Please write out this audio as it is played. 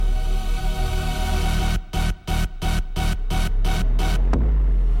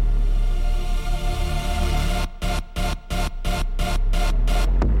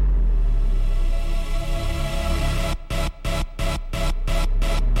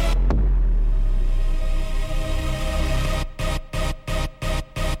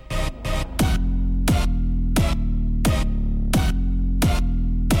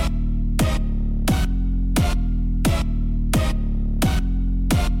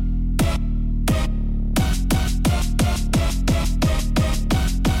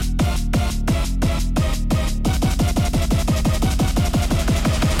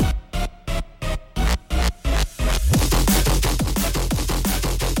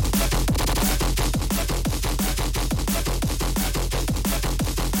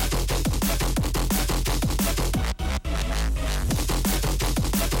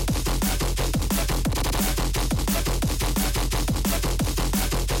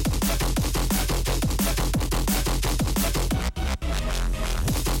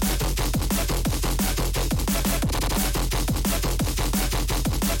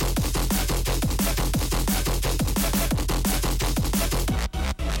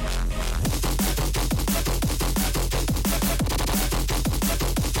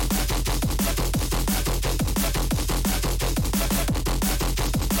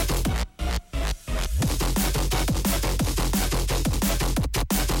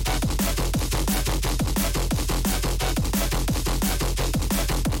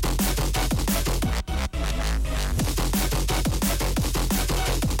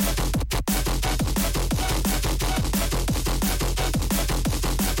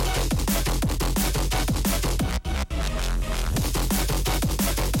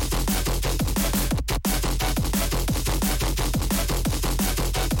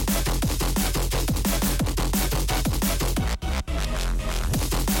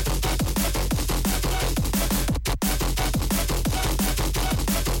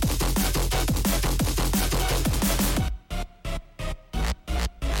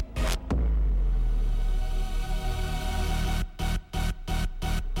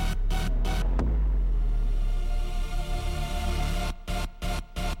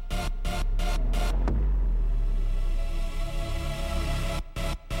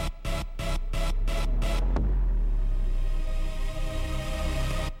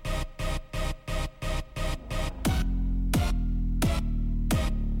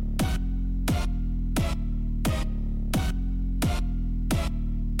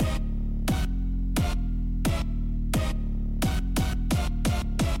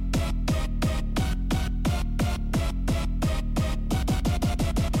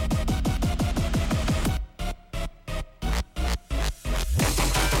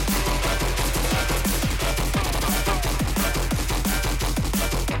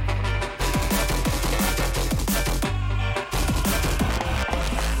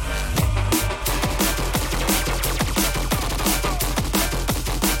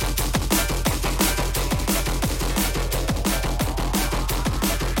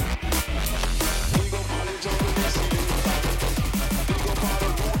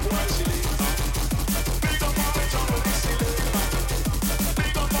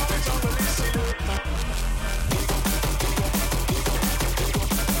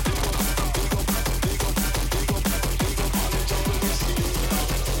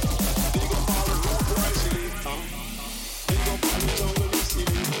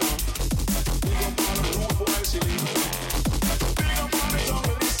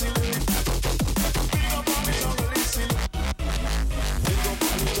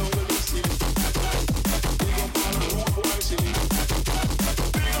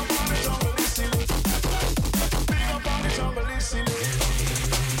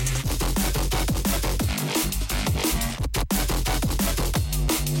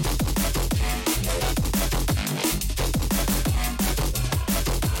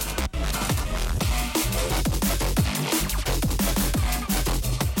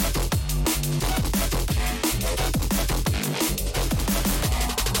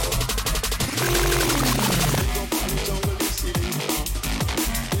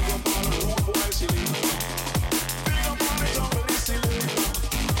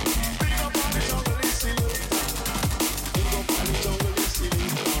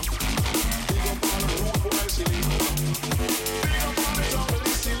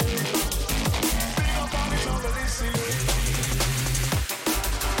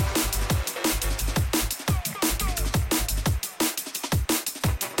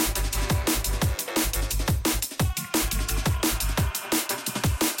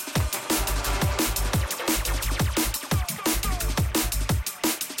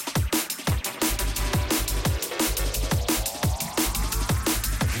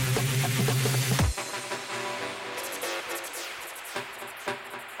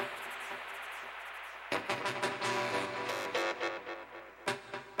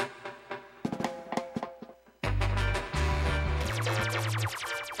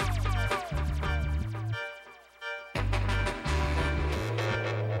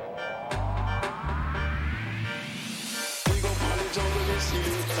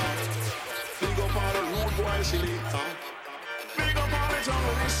boy selector. Big up all the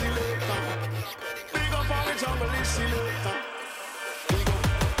jungle selector. Big up all the jungle selector. Big up,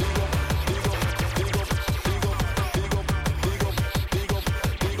 big up, big up, big up, big up, big up, big up, big up,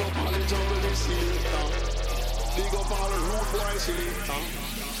 big up all the jungle selector. Big up all the rude boy selector.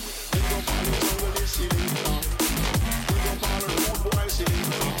 Big up all the jungle selector. Big up all the rude boy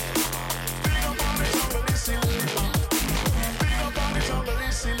selector. Big up all the jungle selector. Big up all the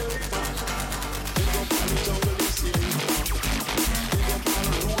jungle selector. Big up all the jungle selector. Big up all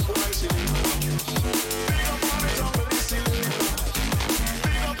the rude boy selector. Big up all the jungle selector.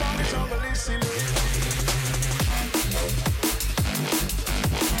 Big up all the jungle selector.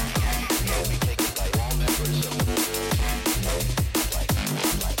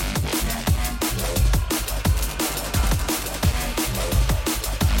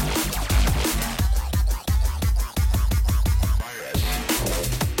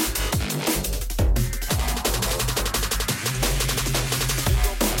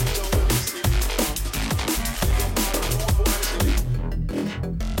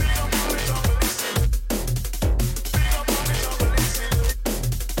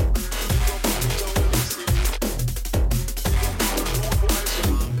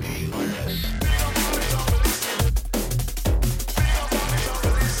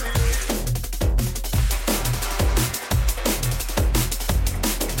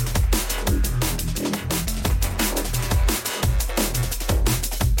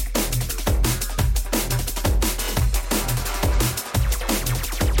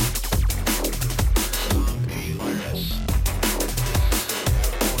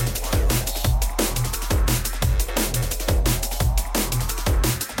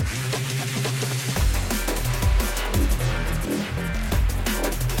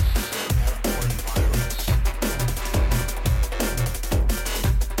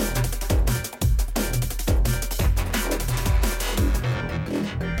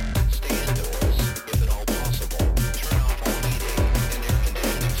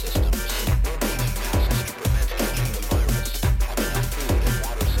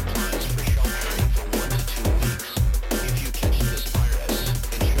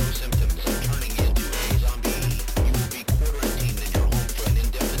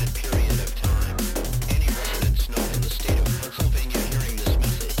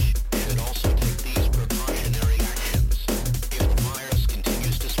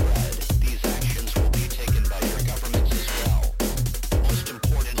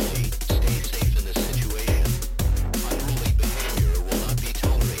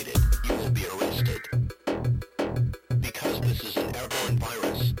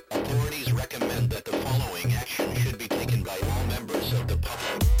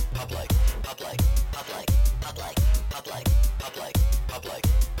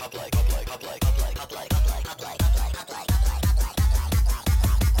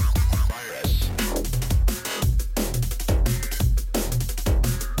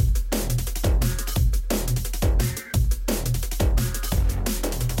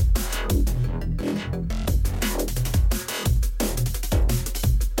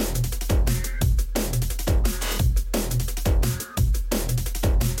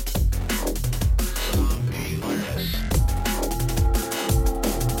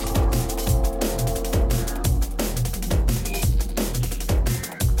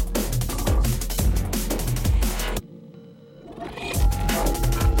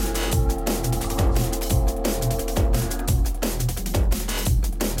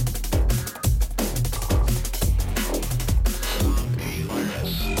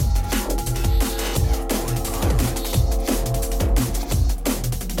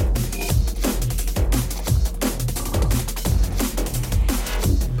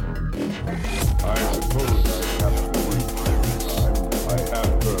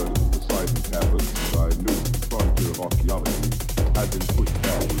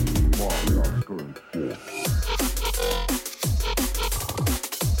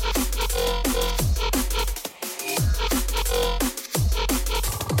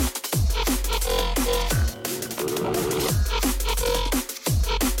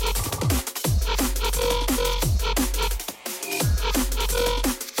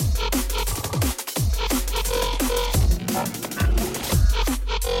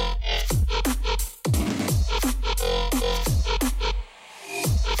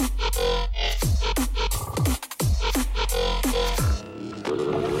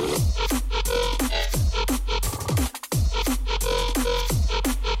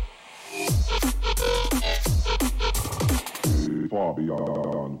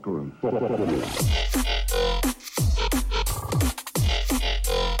 beyond current thought.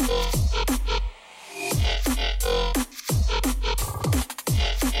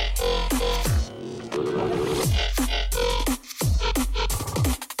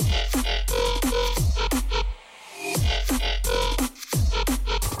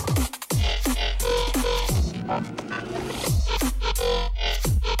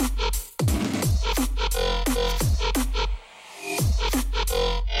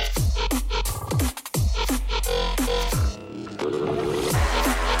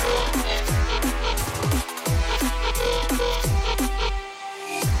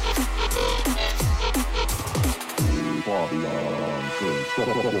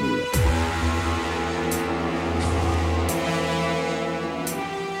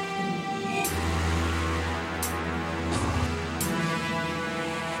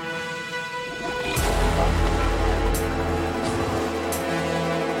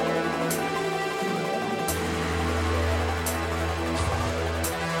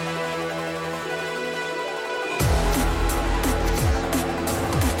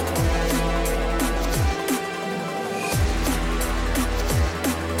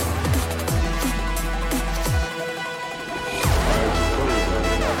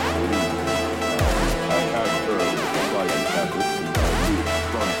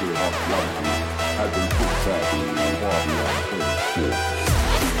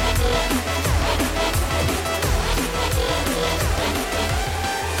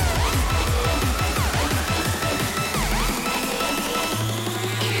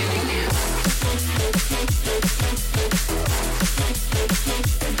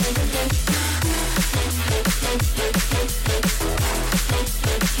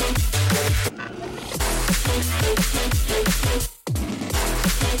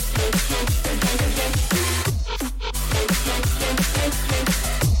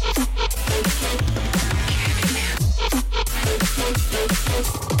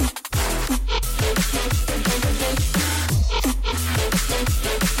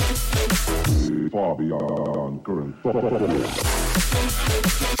 Far beyond current thought.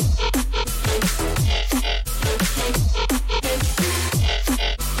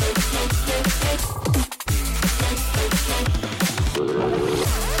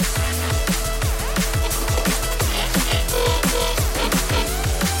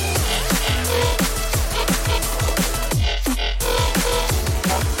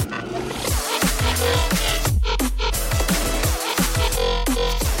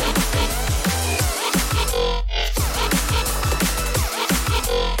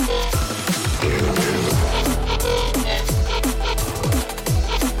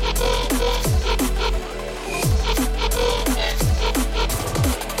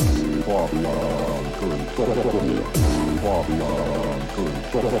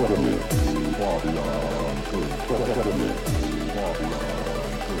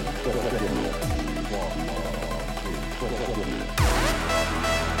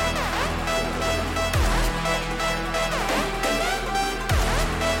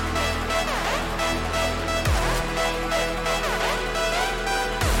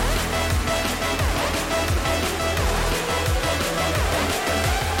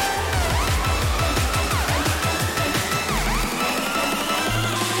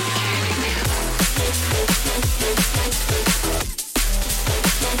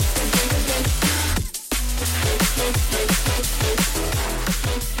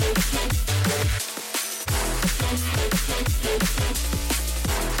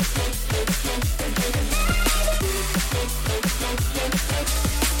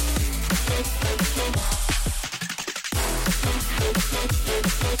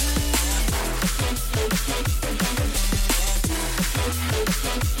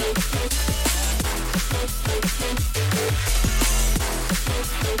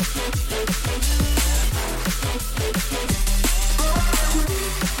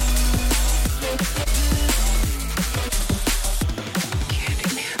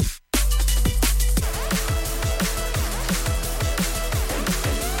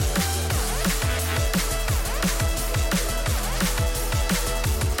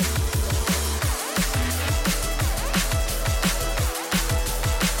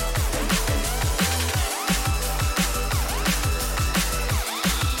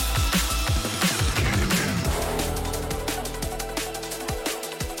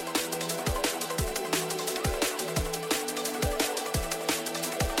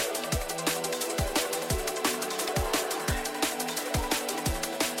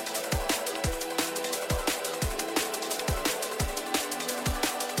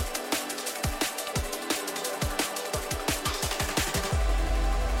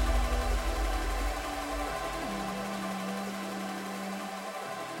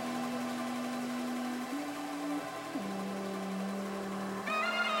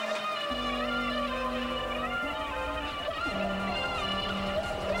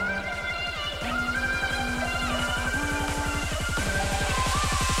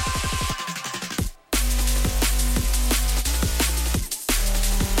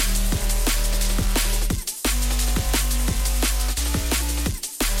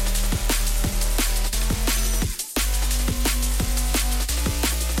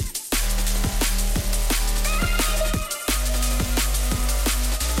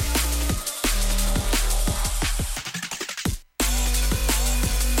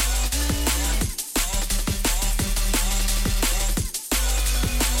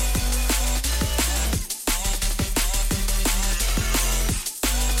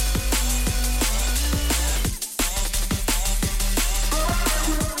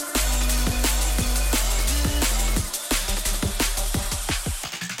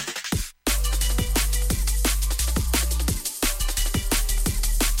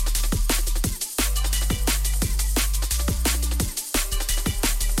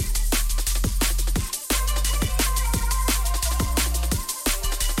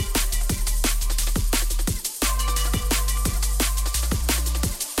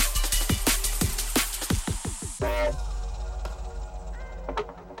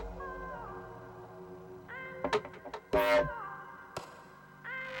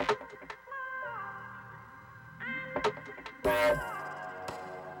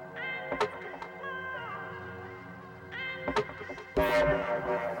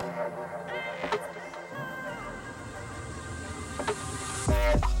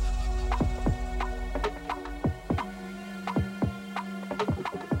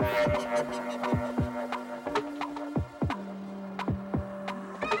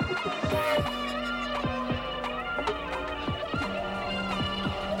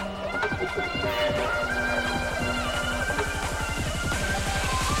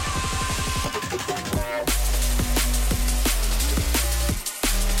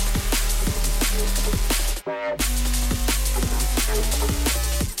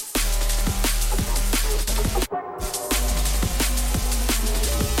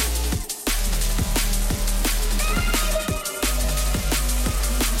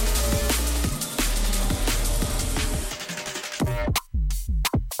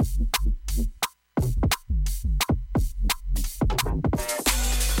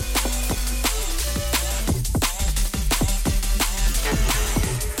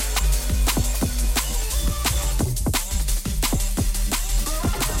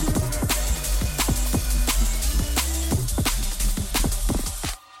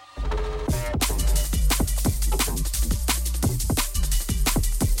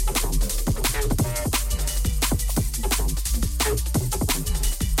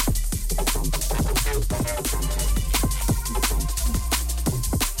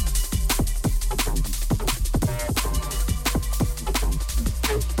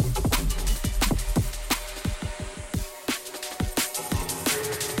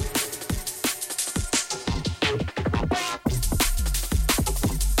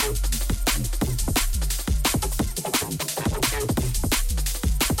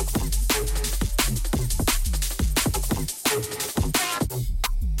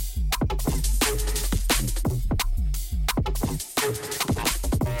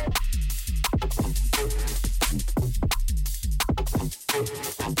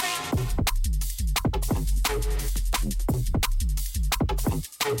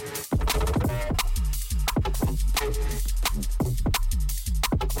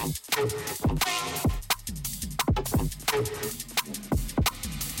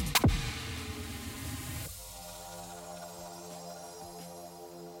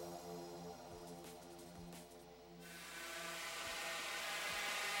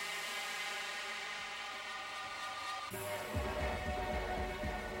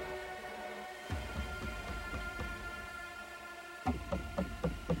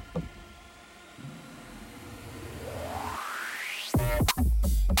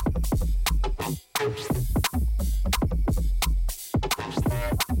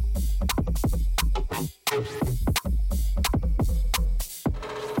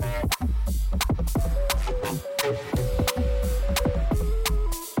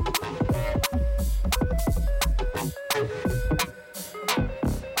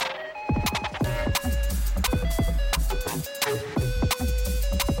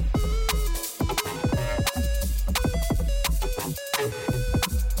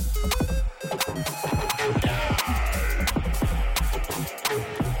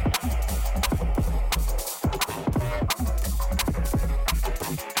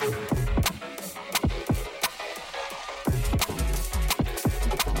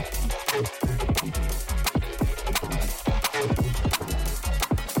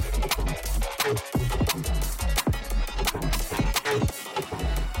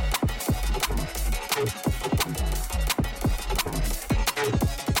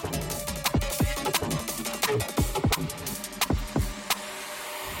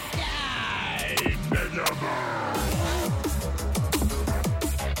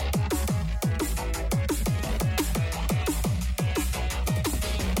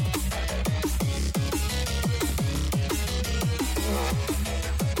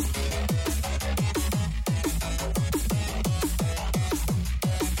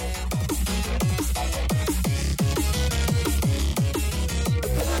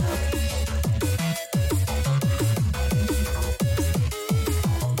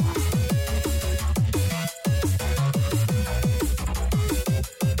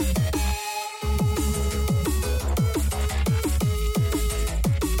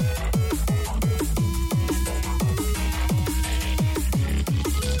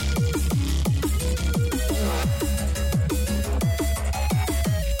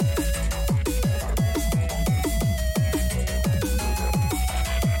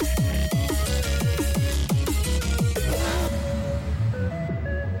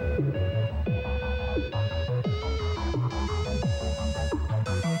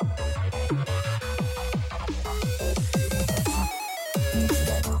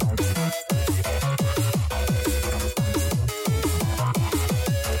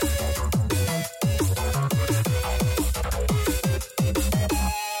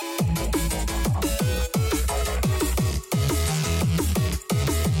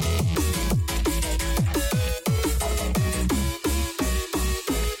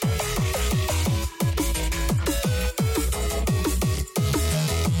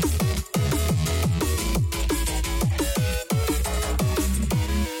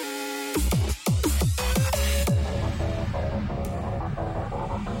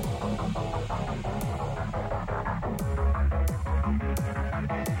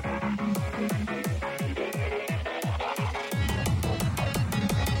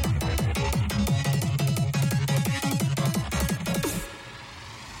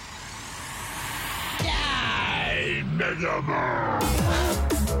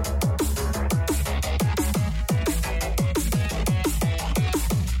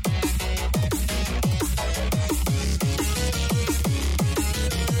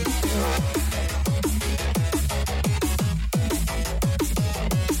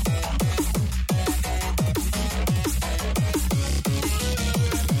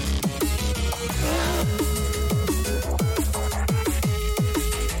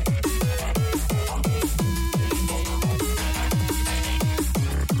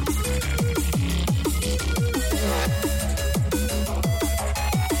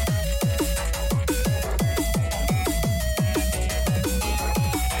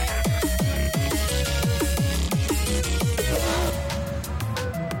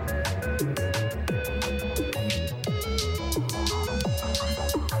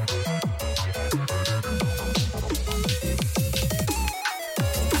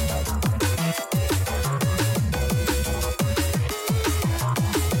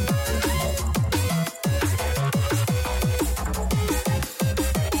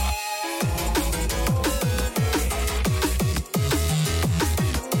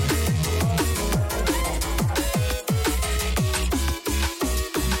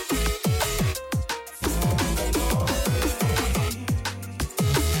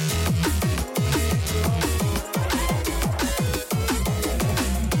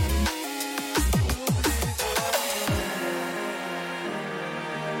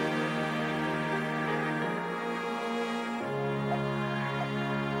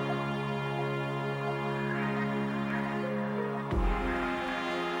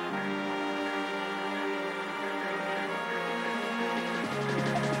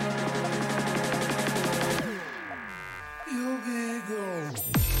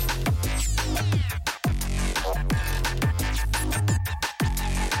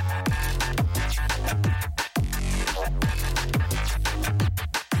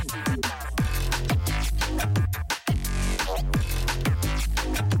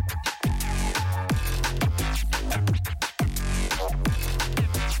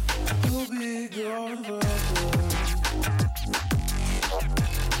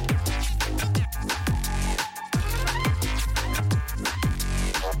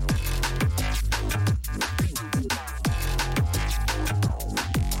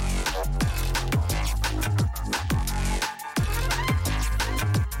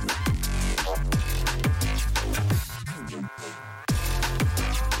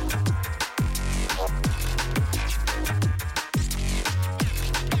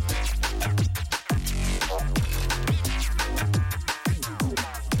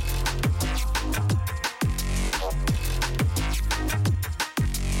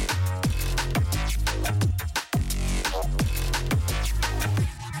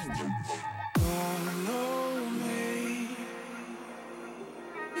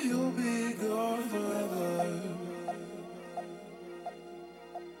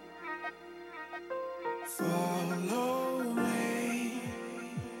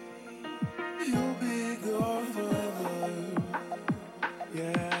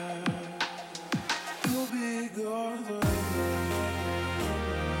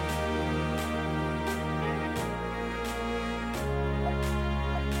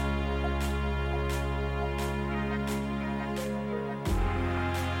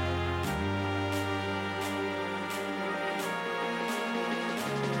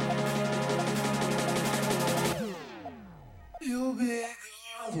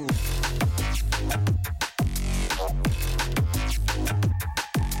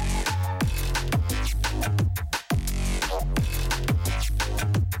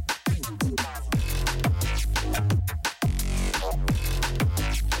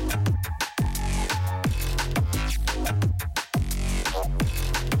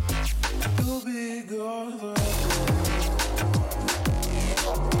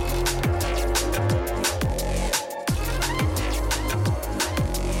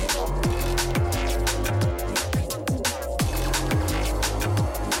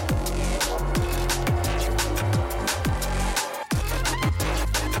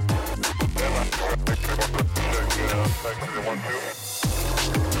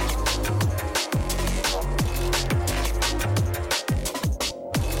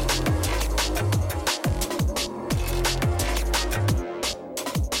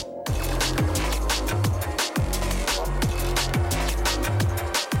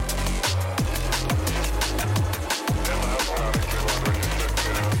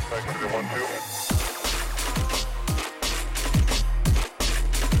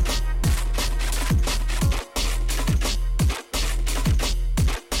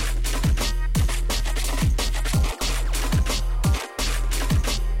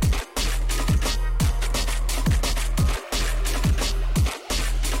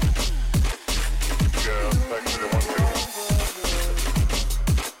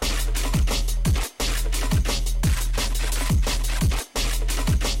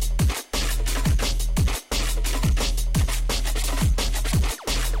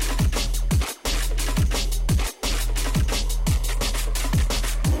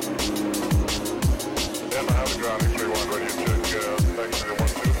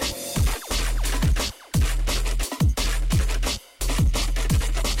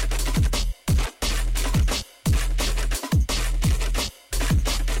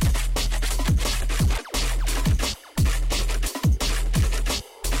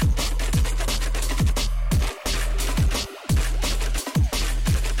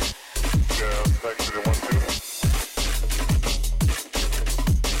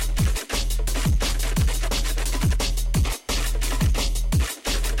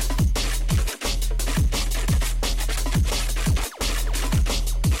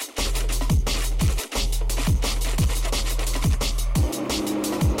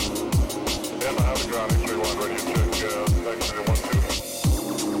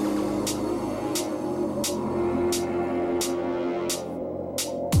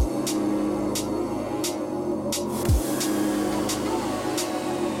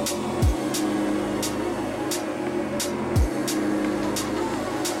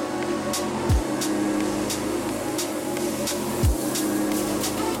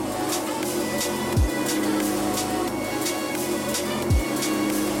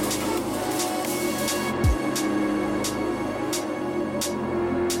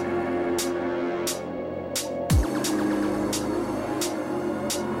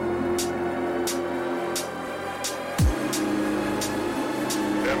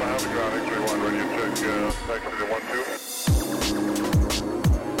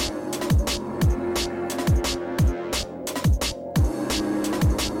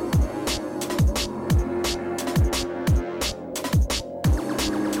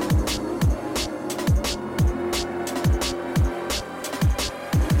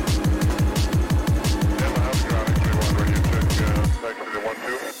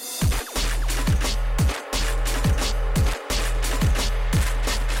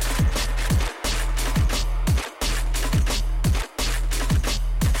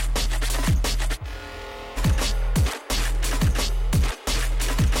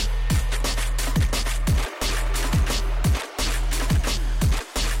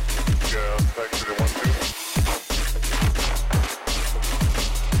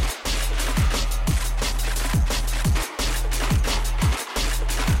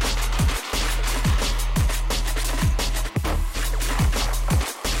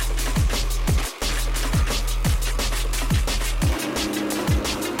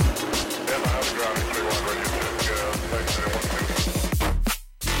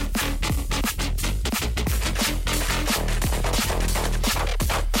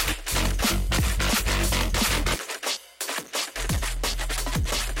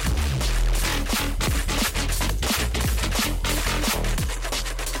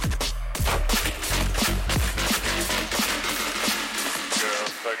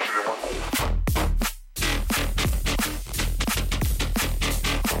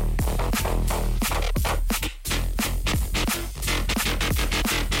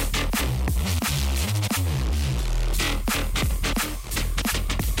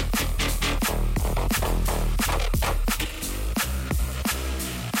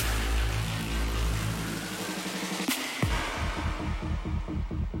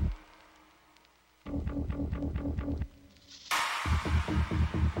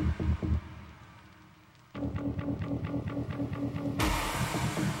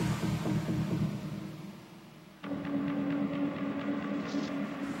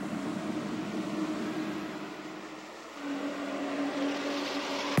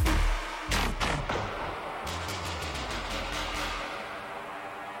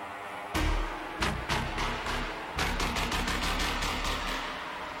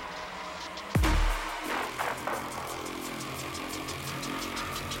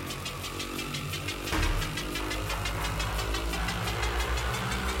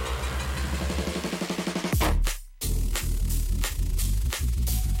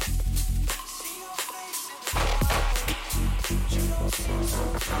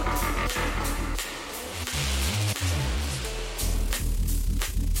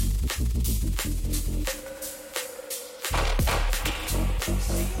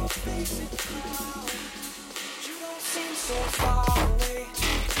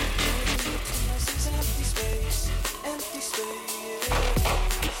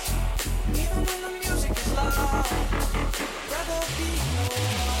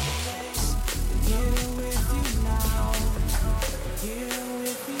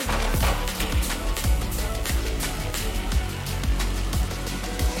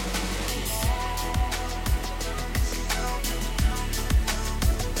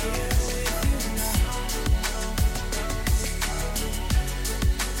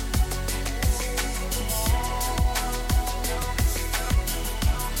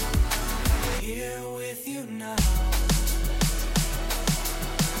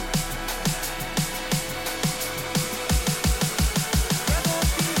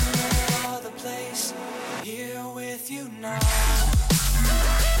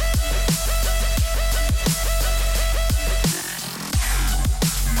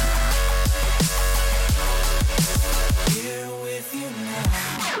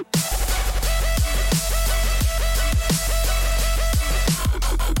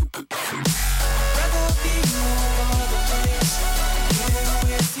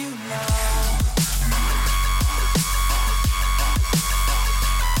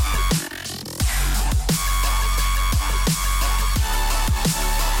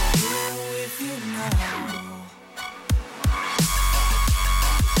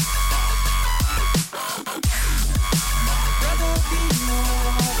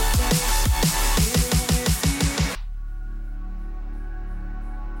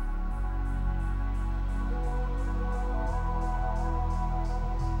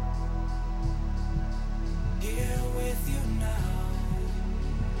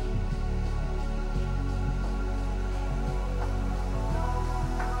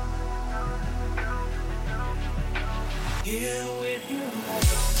 here with you.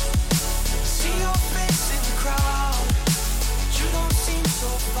 See your face in the crowd, but you don't seem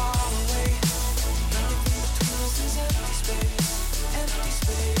so far away. Everything between us is empty space, empty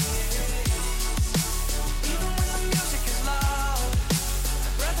space. Even when the music is loud,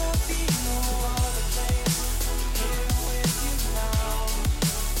 I'd rather be no other place. Here with you now,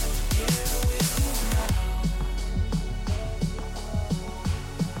 here with you now.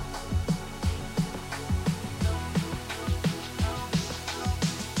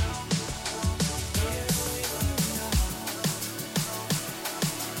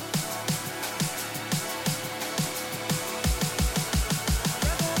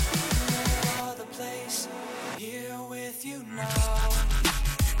 Here with you now.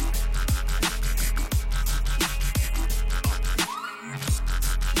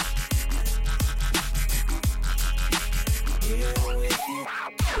 Here with you.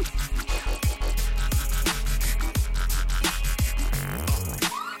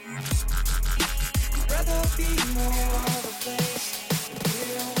 Rather be no other place.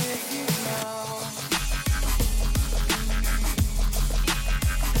 Here with you now.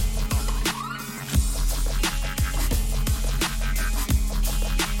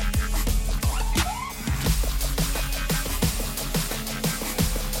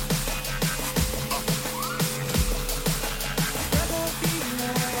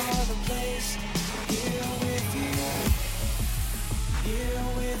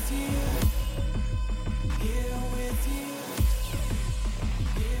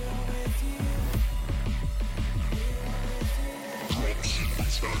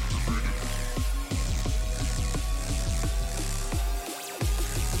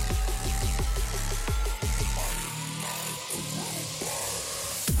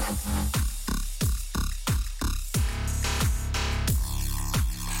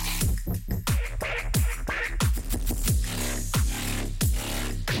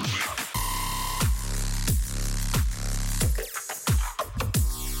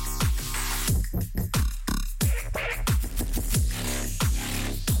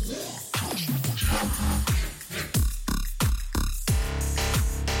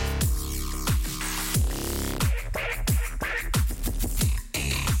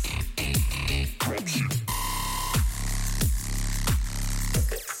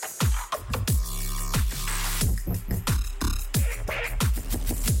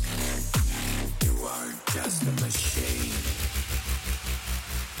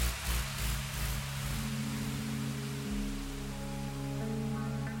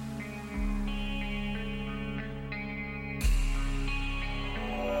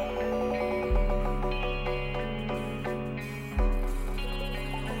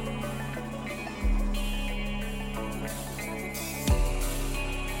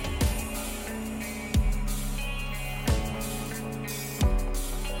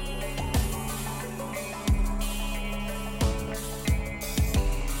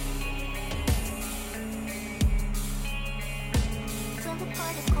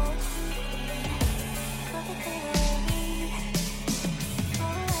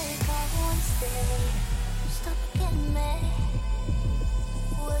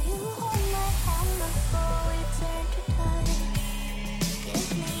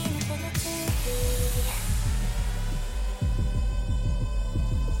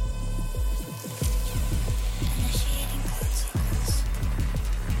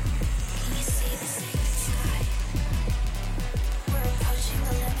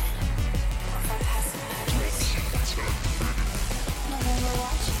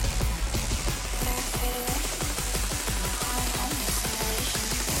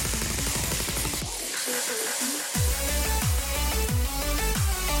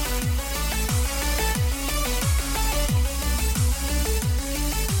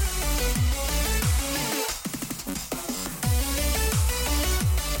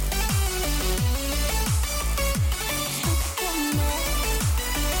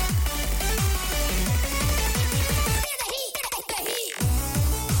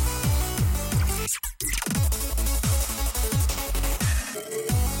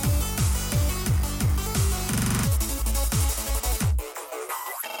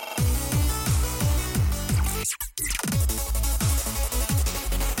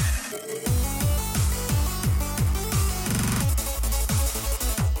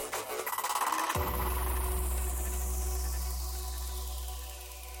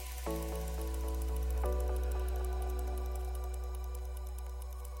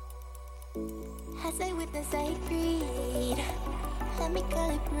 As I witness, I breathe. Let me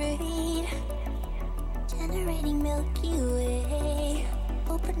calibrate. Generating Milky Way.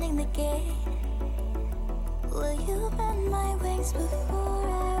 Opening the gate. Will you run my wings before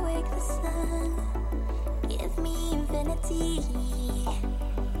I wake the sun. Give me infinity.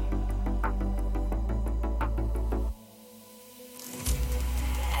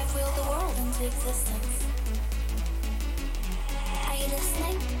 I've willed the world into existence. Are you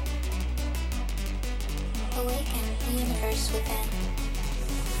listening? Awaken the universe within.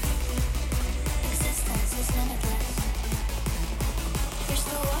 Existence is limitless. You're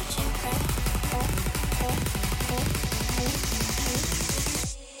still watching, right?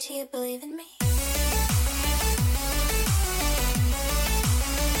 Do you believe in me?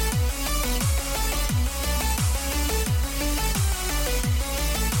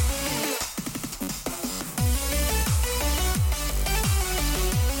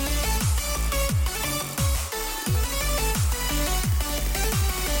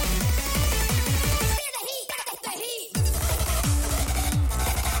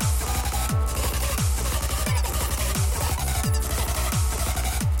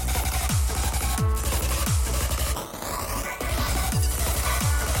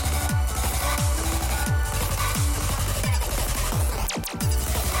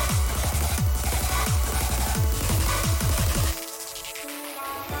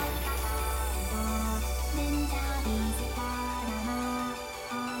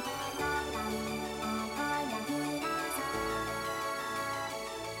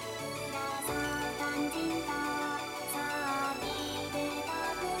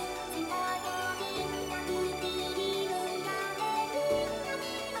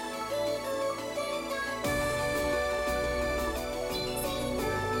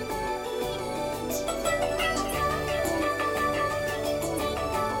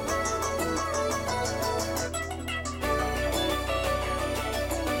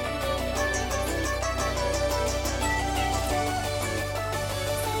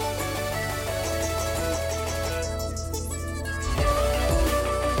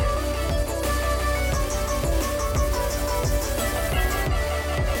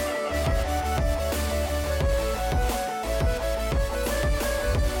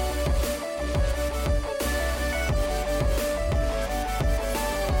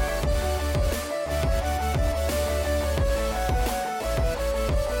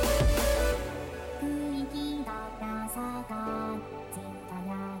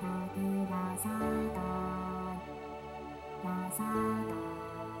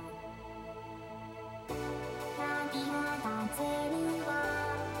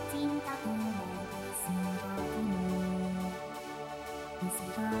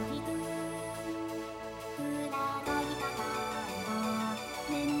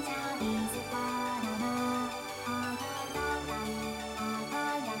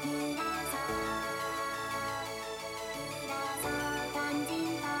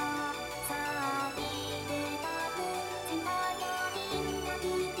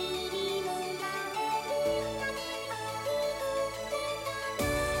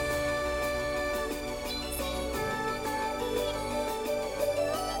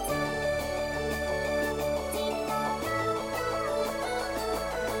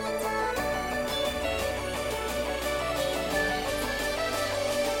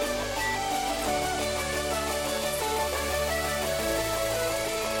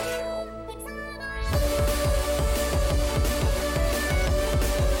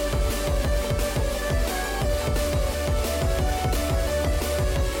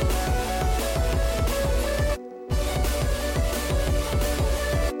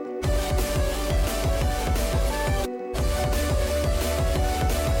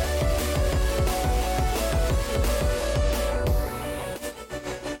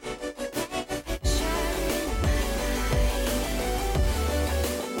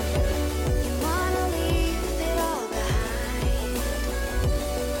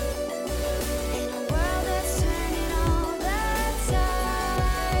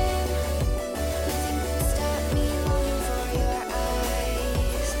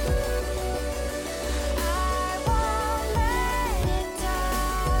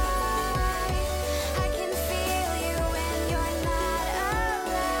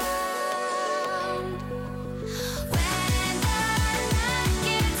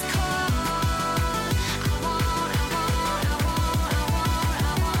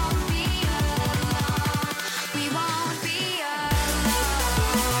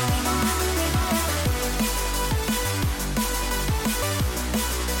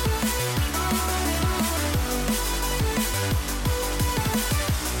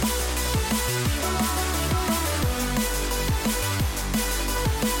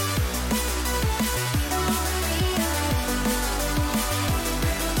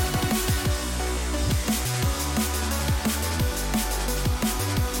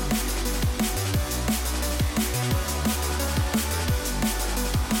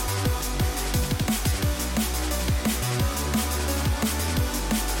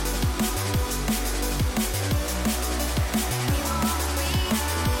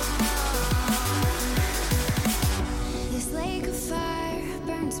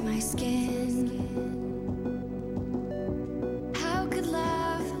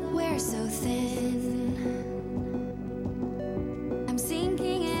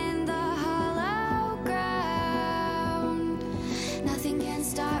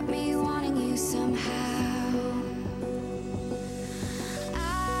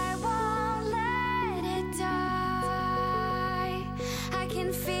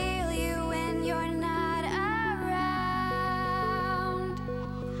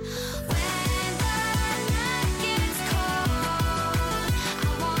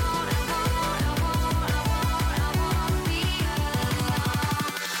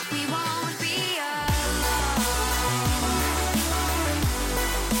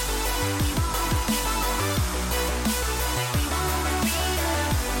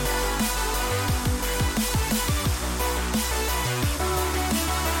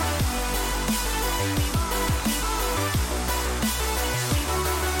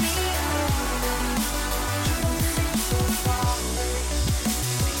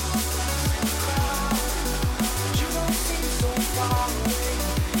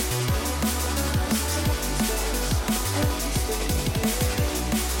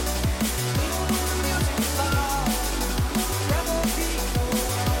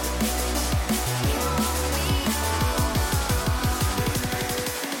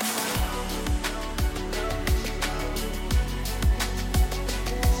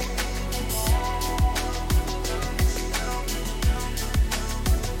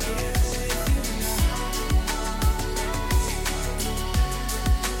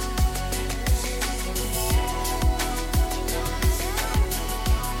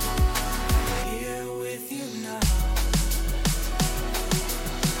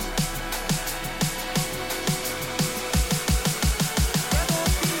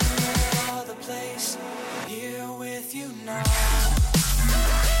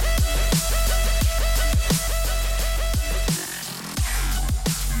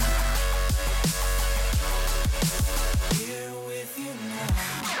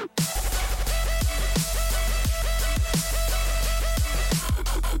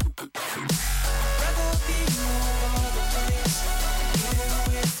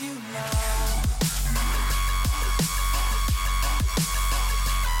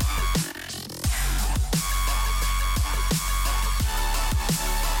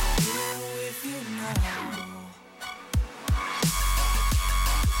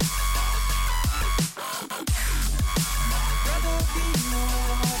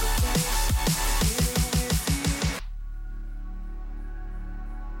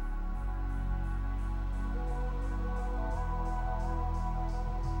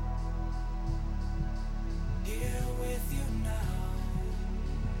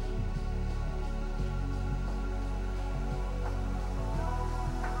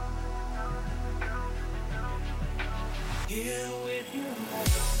 here with you.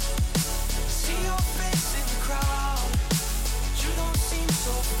 See your face in the crowd, but you don't seem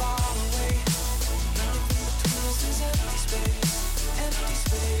so far away. Nothing between us is empty space, empty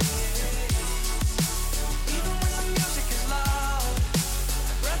space. Even when the music is loud,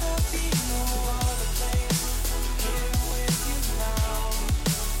 I'd rather be no other place. Here with you now,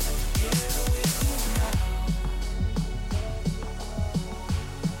 here with you now.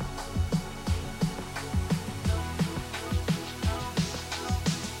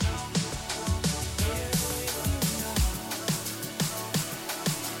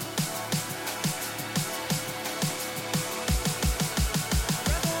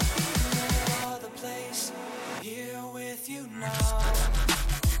 Here with you now.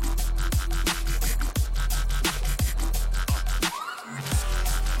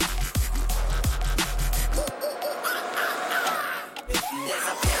 There's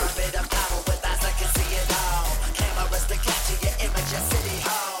a pyramid of power with eyes that can see it all. Cameras to capture your image at City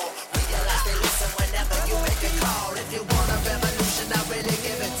Hall. Realize they listen whenever you make a call. If you want a revolution, I really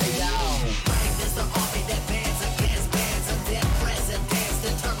give it to y'all. Bring this the army that bands against bands of dead presidents,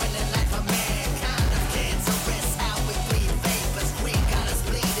 determining life of mankind of cancerous. How we breathe vapors, green got us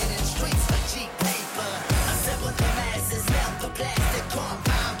bleeding in streets for cheap paper. Assemble the masses, melt the plastic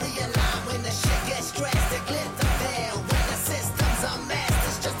compound, realign when the shit gets drastic. Lift the veil when the systems are masked.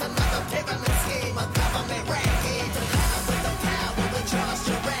 It's just another pyramid scheme, a government racket. The power with the power, we charge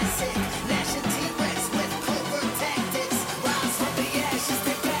Jurassic. Nation T-Rex with covert tactics. Rise from the ashes,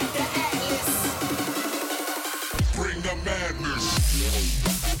 take back the atlas. Bring the madness.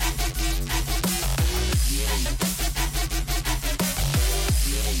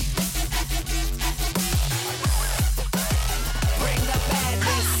 Bring the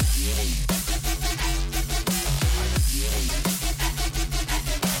madness.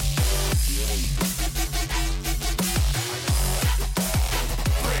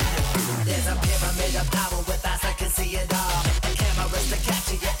 There's a pyramid of power with eyes that can see it all. Cameras to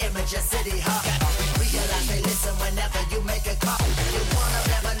capture your image at City Hall. Realize they listen whenever you make a call. If you want a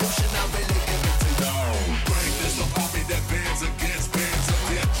revolution, I really give it to y'all. Bring this the army that bands against bands of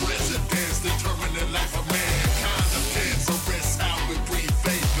dead presidents, determining life of mankind of cancerous. How we breathe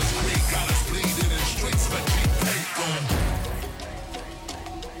vapors, green got us bleeding in streets for cheap paper.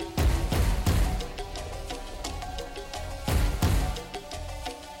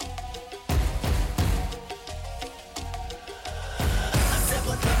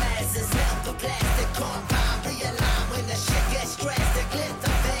 Assemble the masses, melt the plastic compound, realign when the shit gets drastic. Lift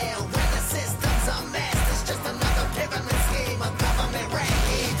the veil when the systems are masked. It's just another pyramid scheme, a government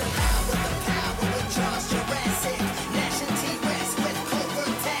racket. The power, we charge Jurassic. Nation T-Rex with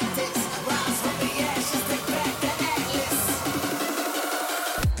covert tactics. Rise from the ashes, take back the atlas.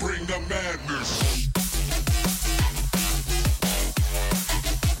 Bring the madness.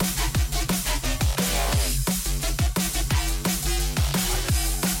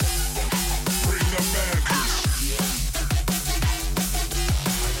 Bring the madness.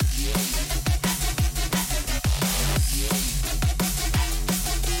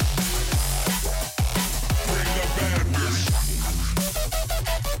 Bring the madness. Bring the madness.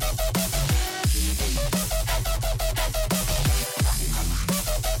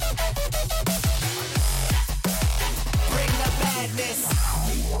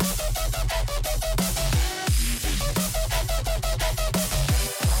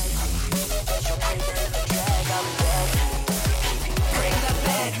 Bring the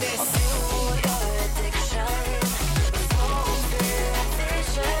madness.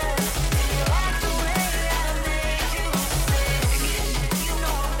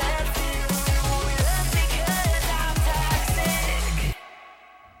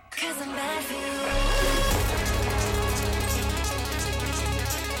 Cause I'm bad for you.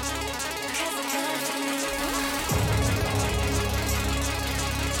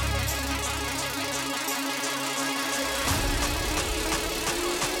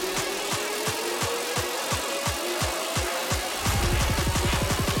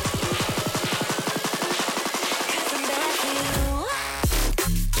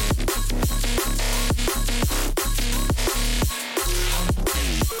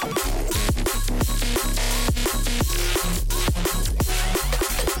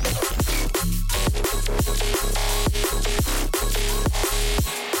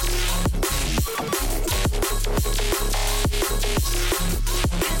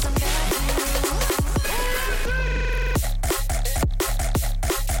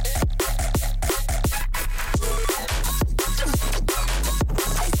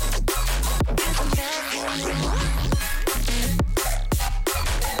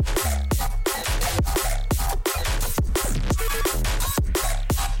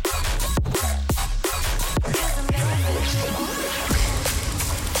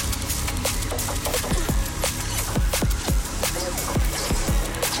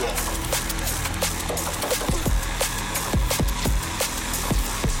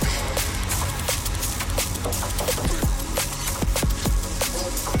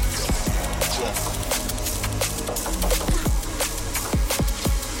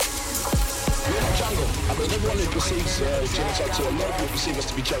 genitalia. A lot of people perceive us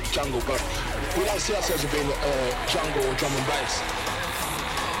to be jungle, but we don't see ourselves as being jungle or drum and bass.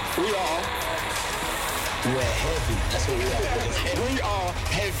 We're heavy. That's what we are. We are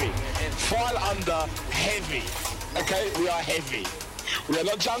heavy. File under heavy. Okay, we are heavy. We are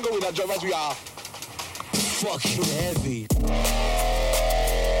not jungle, we are not drum and bass, we are fucking heavy.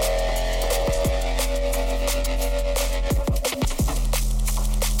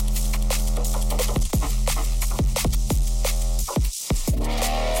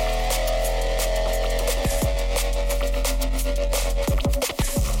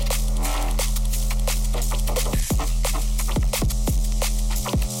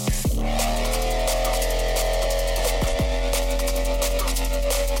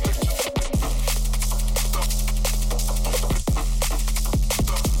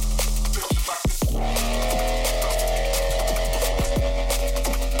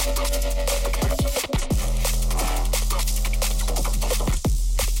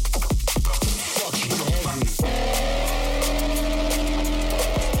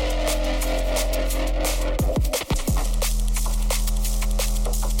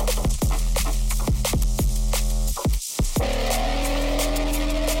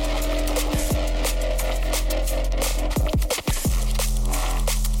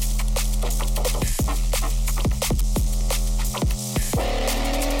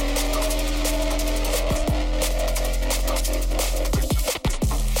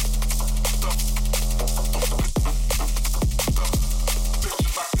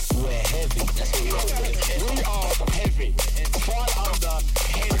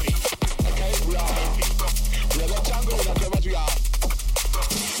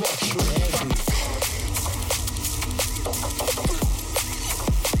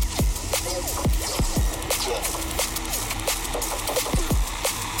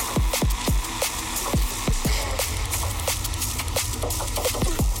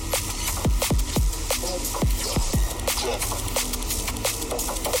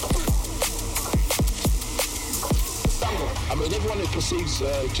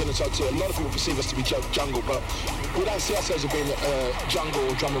 Genitalia. A lot of people perceive us to be jungle, but we don't see ourselves as being jungle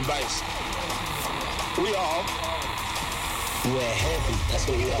or drum and bass. We're heavy. That's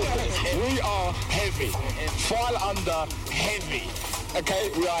what we are. We are heavy. File under heavy.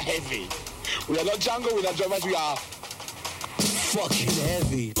 Okay, we are heavy. We are not jungle, we're not drum and bass, we are fucking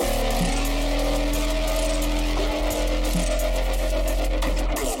heavy.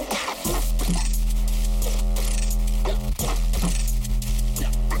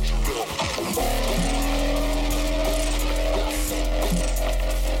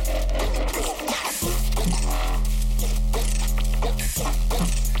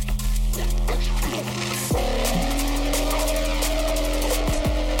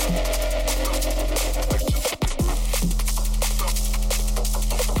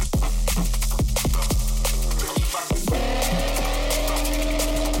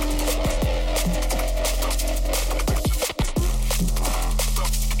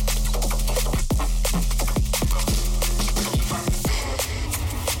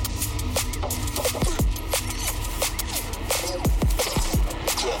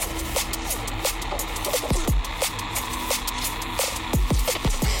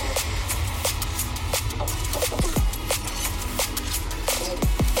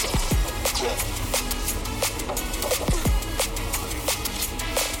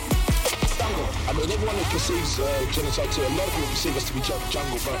 Genitalia. A lot of people perceive us to be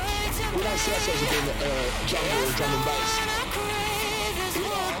jungle, but we don't see ourselves as being jungle or drum and bass.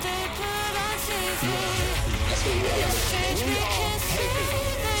 That's what we are. We are heavy.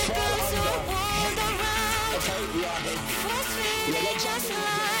 Fall under heavy. Okay, we are heavy. We are not jungle.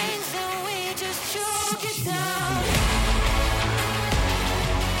 We just choke it down.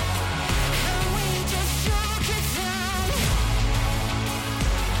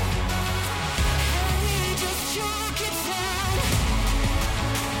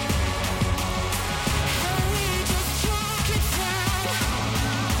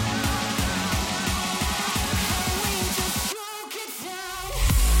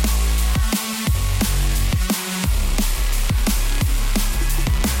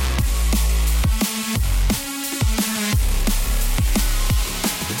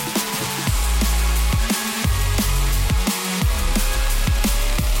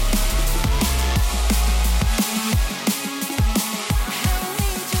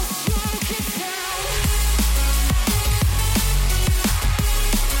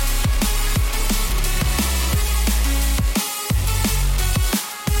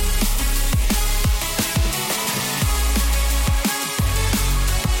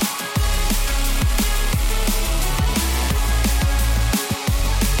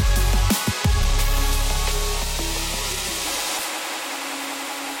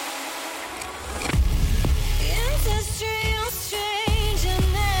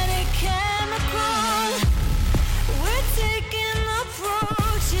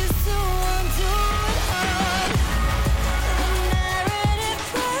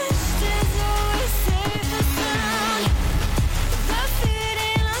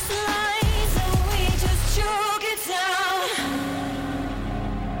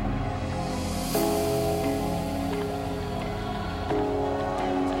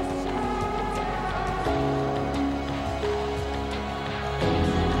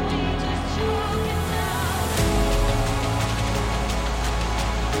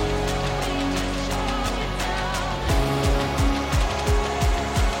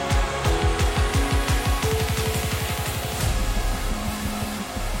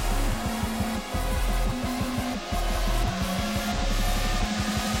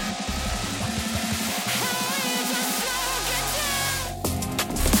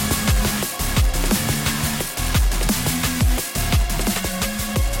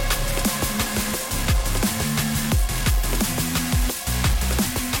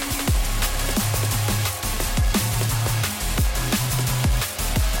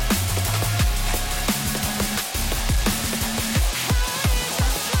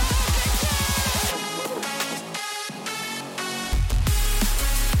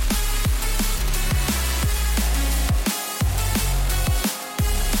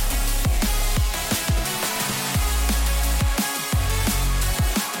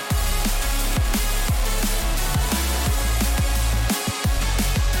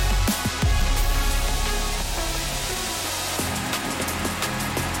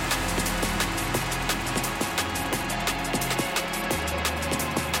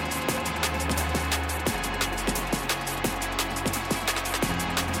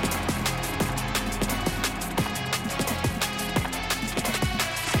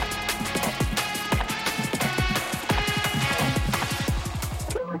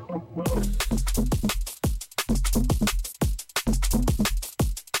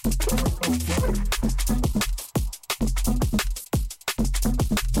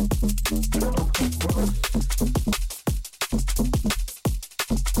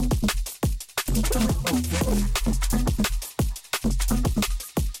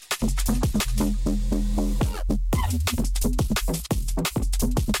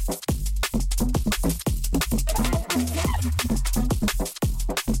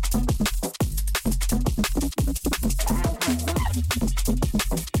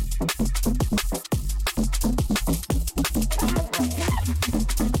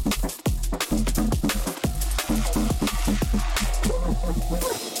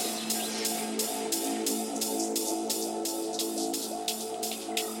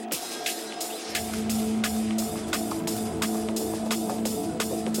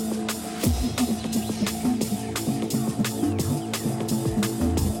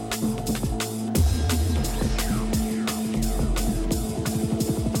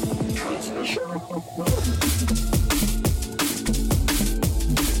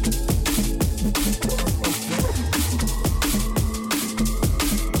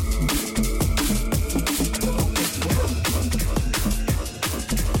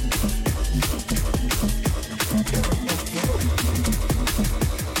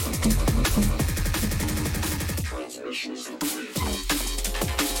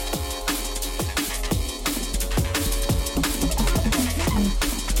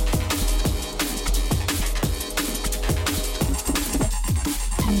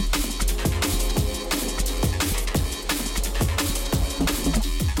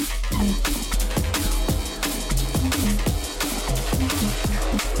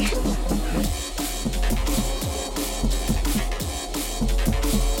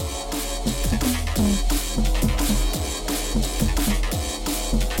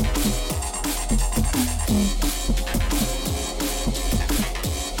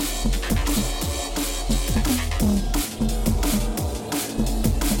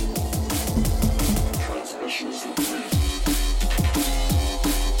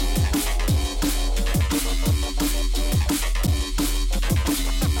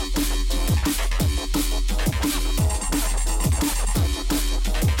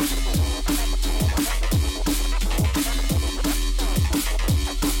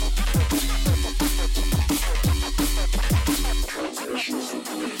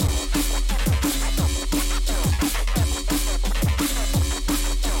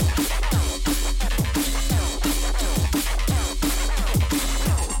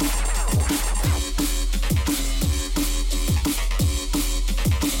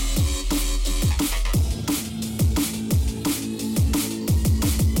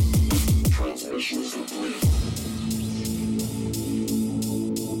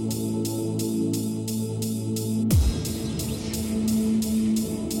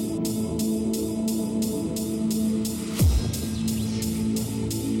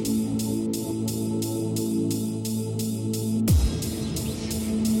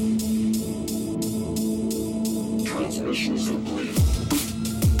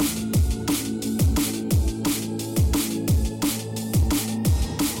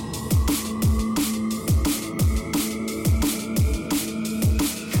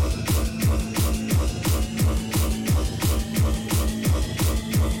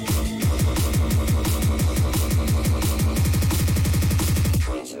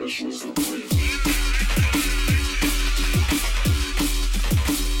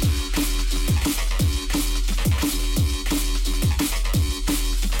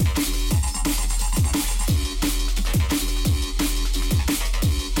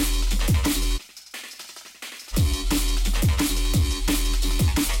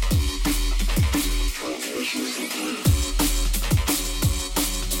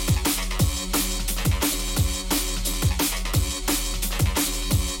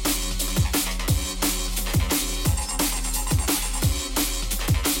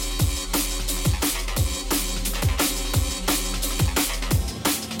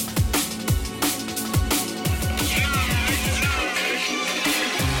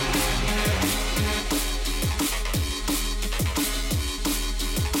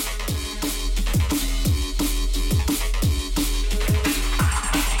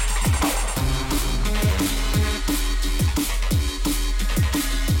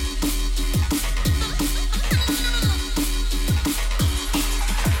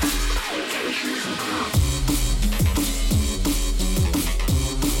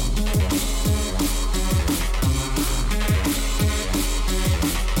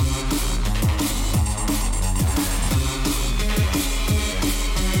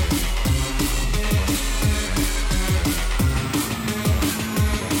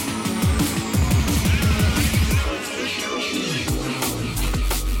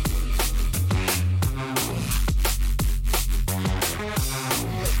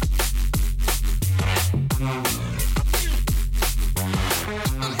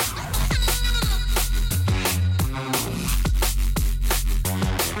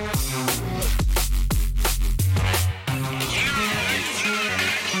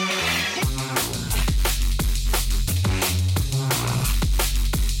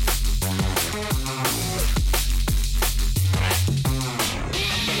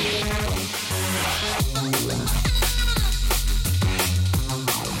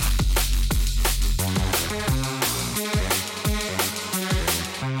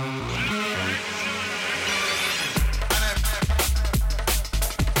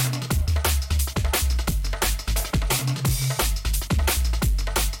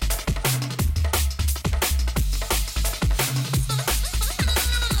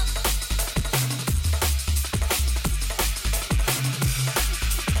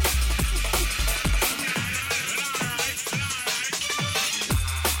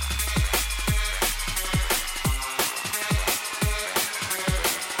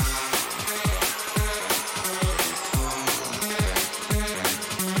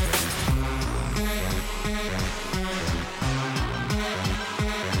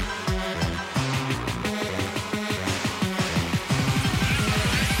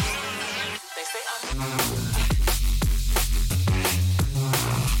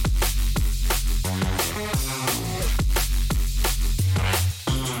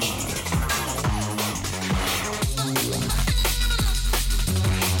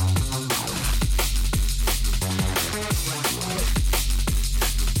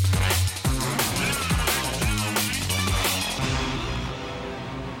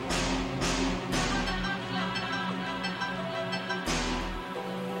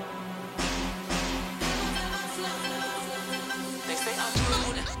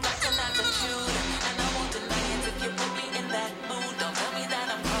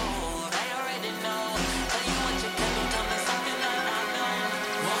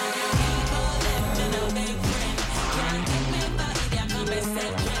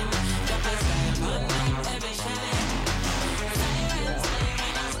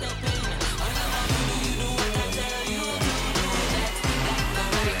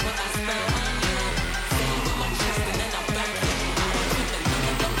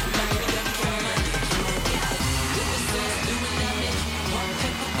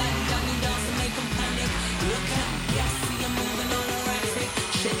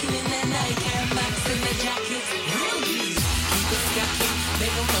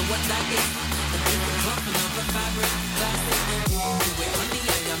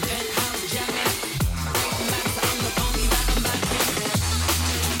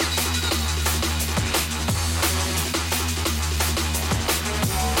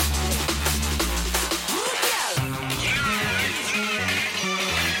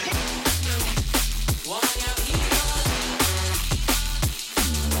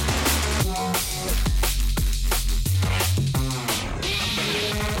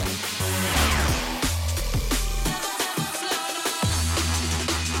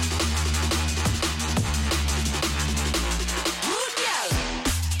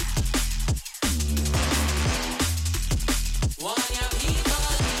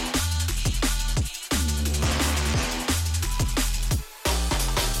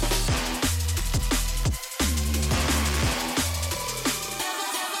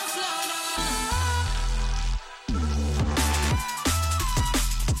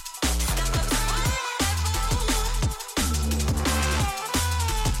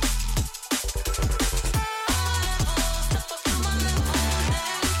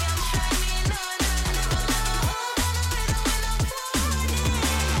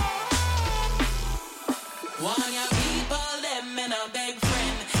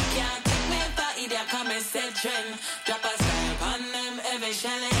 my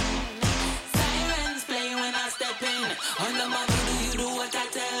shelling. Sirens play when I step in. Under my voodoo, you do what I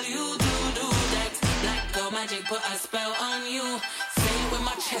tell you to do. That black girl magic put a spell on you. Say it with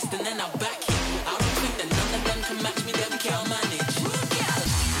my chest and then I'll back it. I don't think that none of them can match me, them can't manage. Yeah.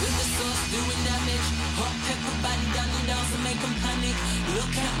 With the sauce doing damage. Hot pepper body down and down to make them panic.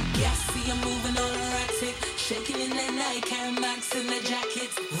 Look out, gassy, I'm moving all erratic. Shaking in their Nike Air Max in their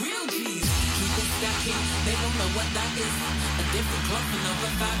jackets. Real G's, keep it stacking. They don't know what that is. A different cloth,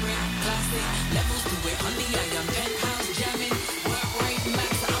 another fabric. Plastic, levels to it. On the iron penthouse jamming. Work rate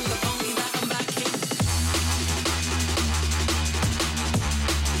max, I'm the pony that I'm backing.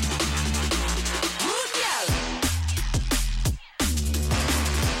 Good girl.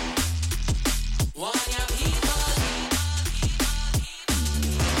 Want your people.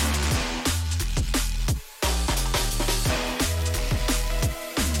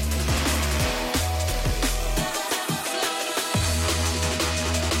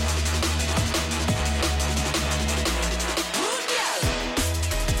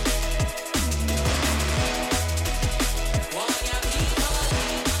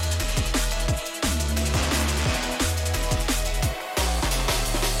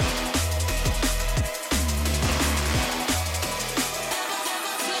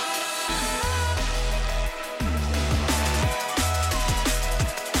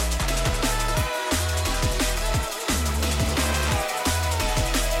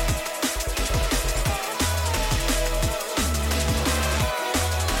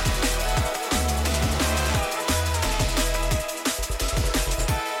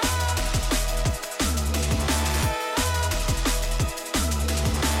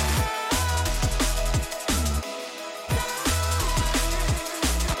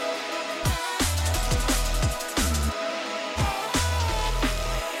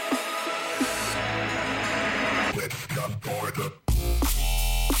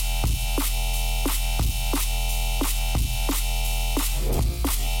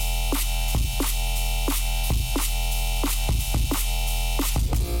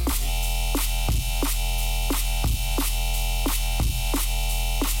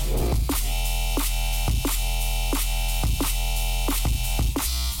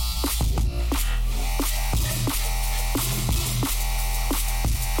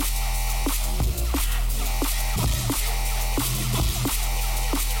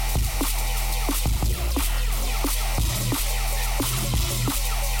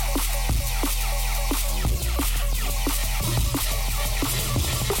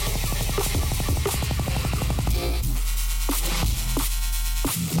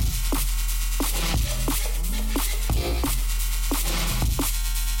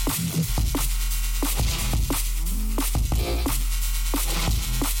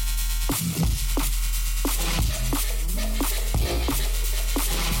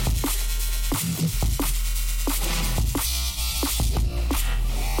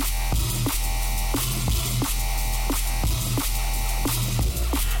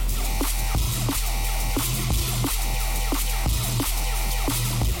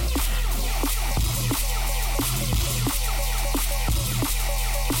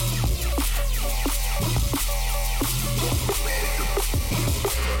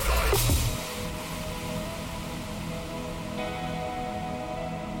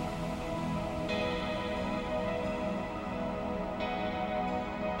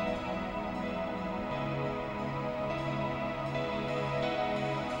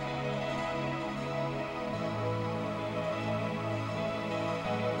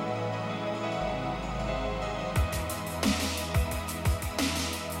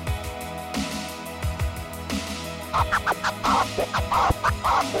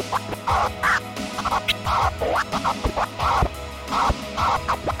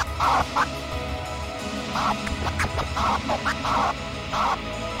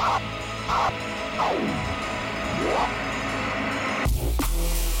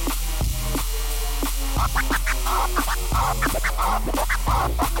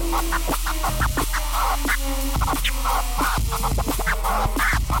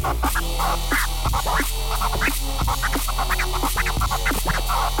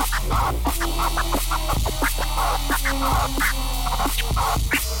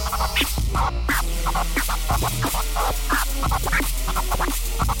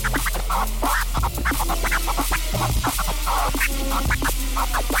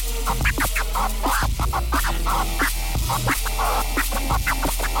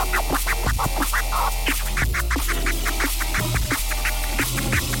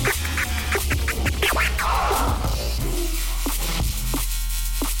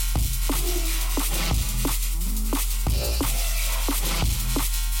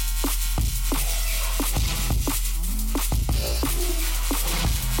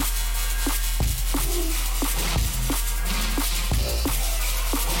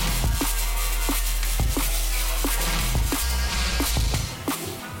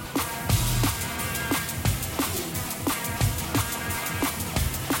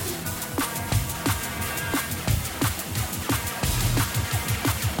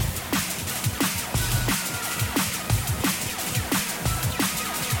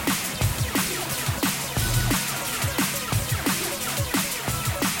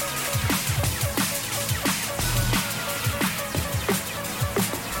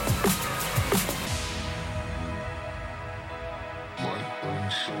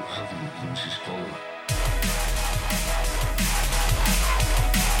 heavy, loses color.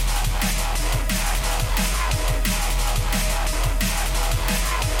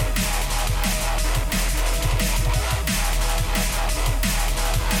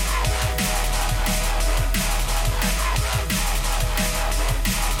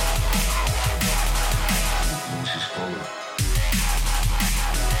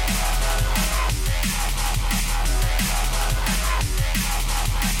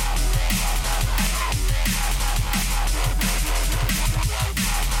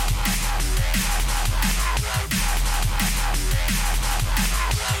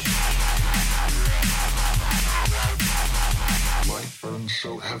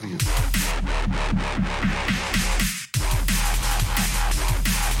 So heavy.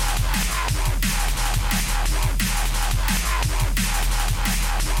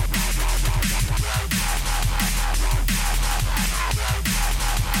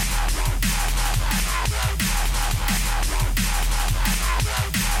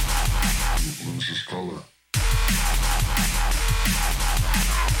 Loses color.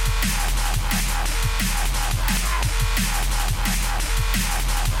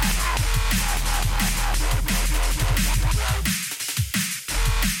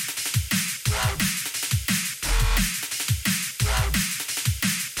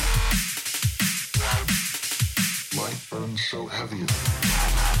 So heavy.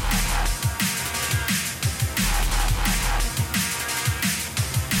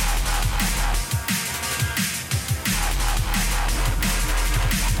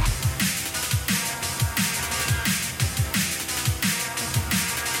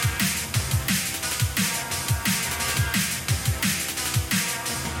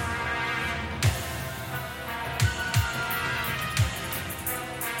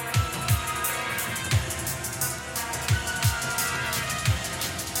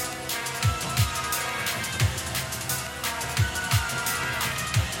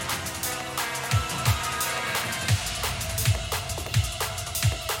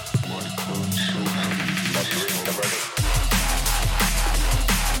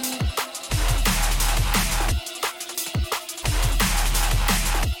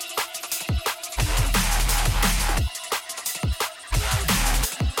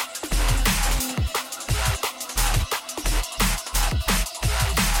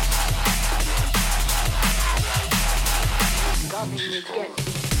 Loses color.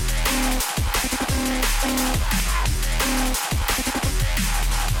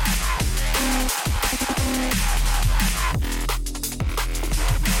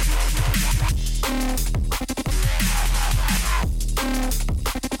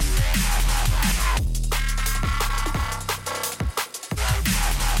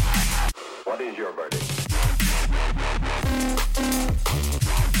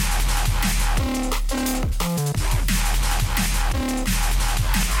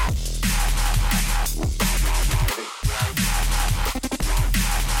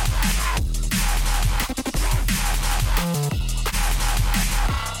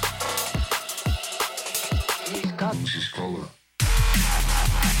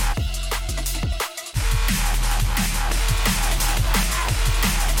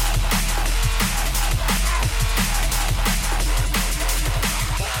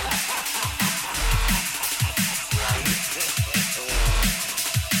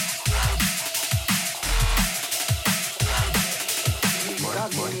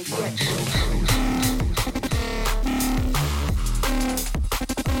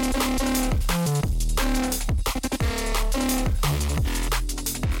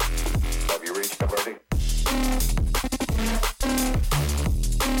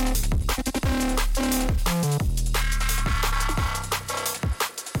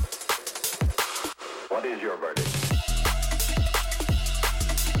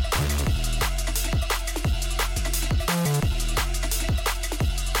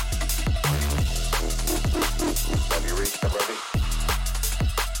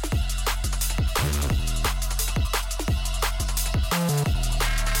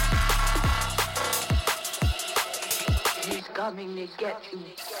 Coming to get you.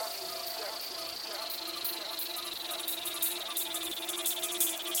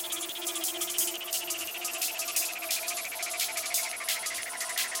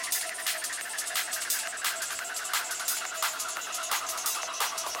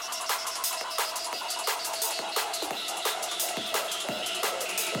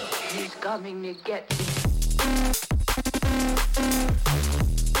 He's coming to get you.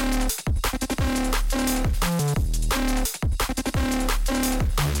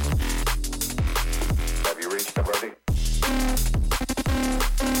 Have you reached the verdict?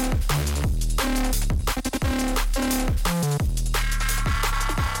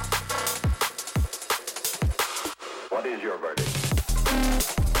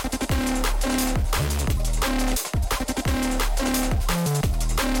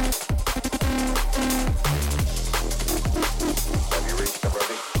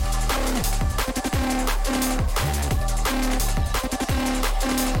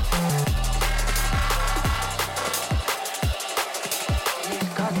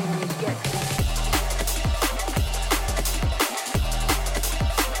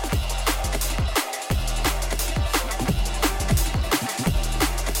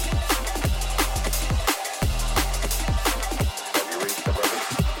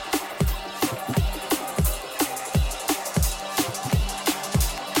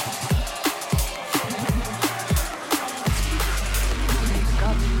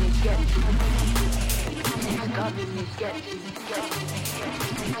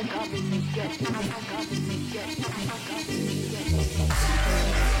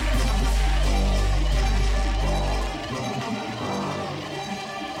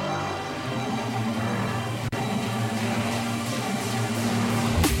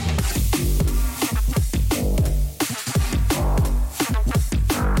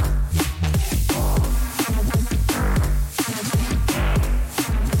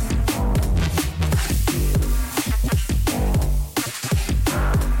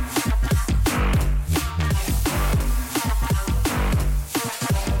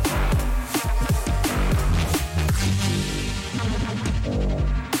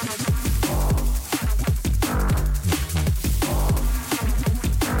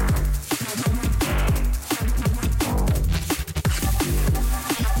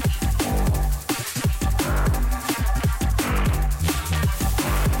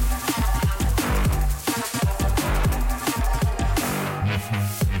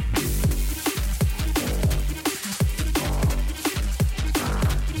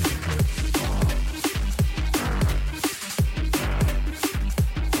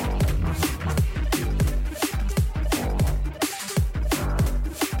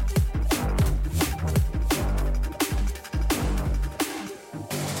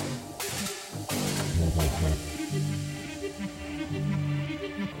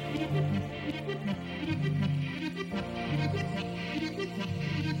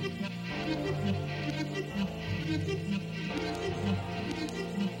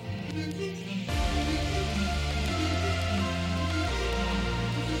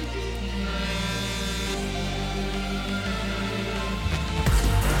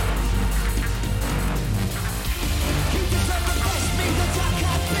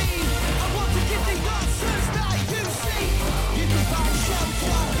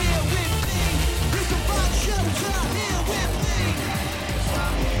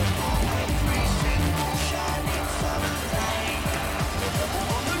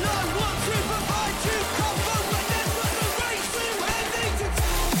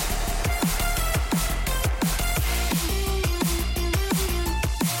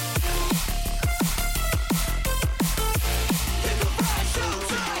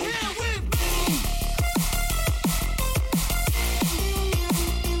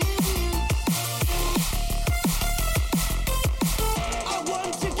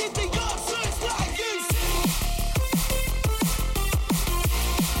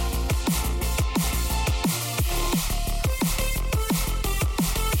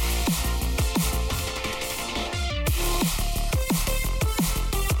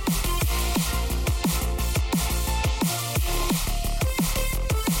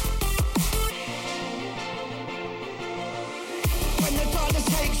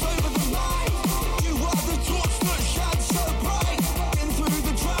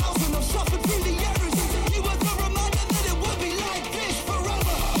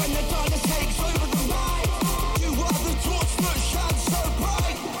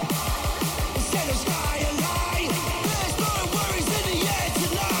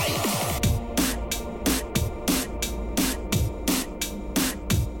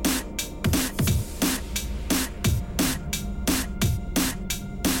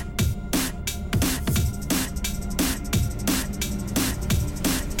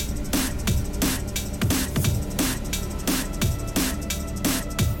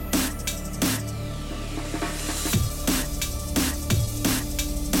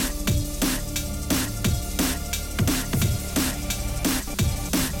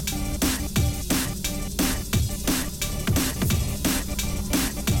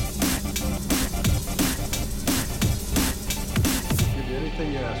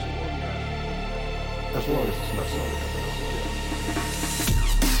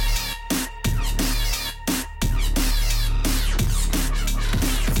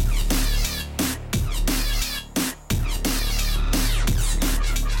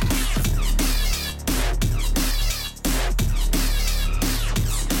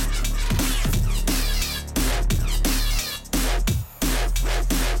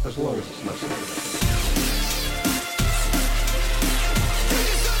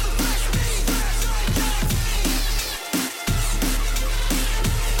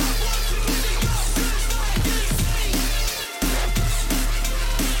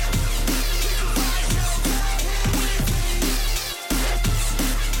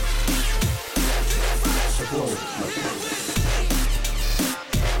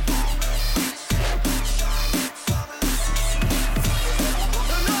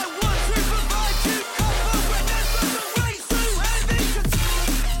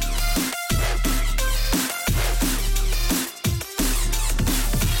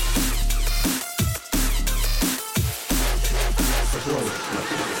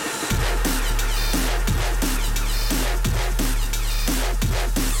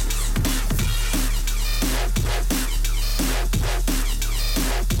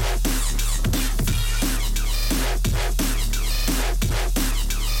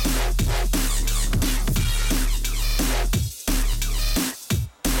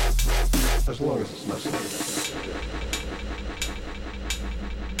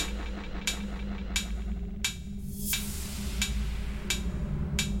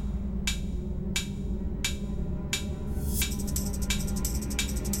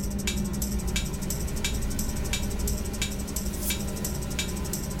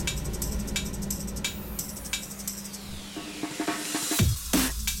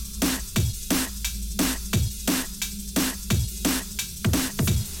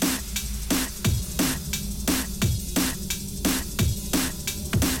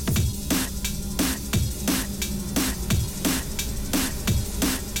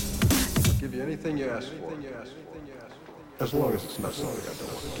 anything you ask for. As long as it's not something I don't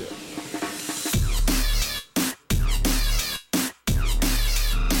want to give.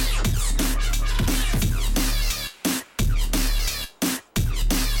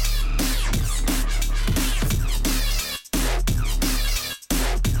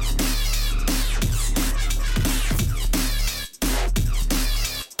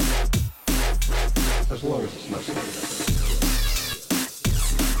 As long as it's not something I don't want to give.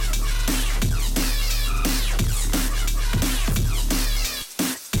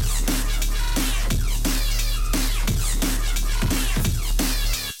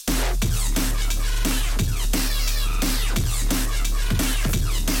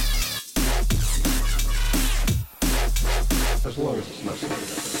 As long as it's not something I don't want to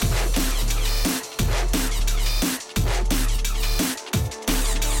give.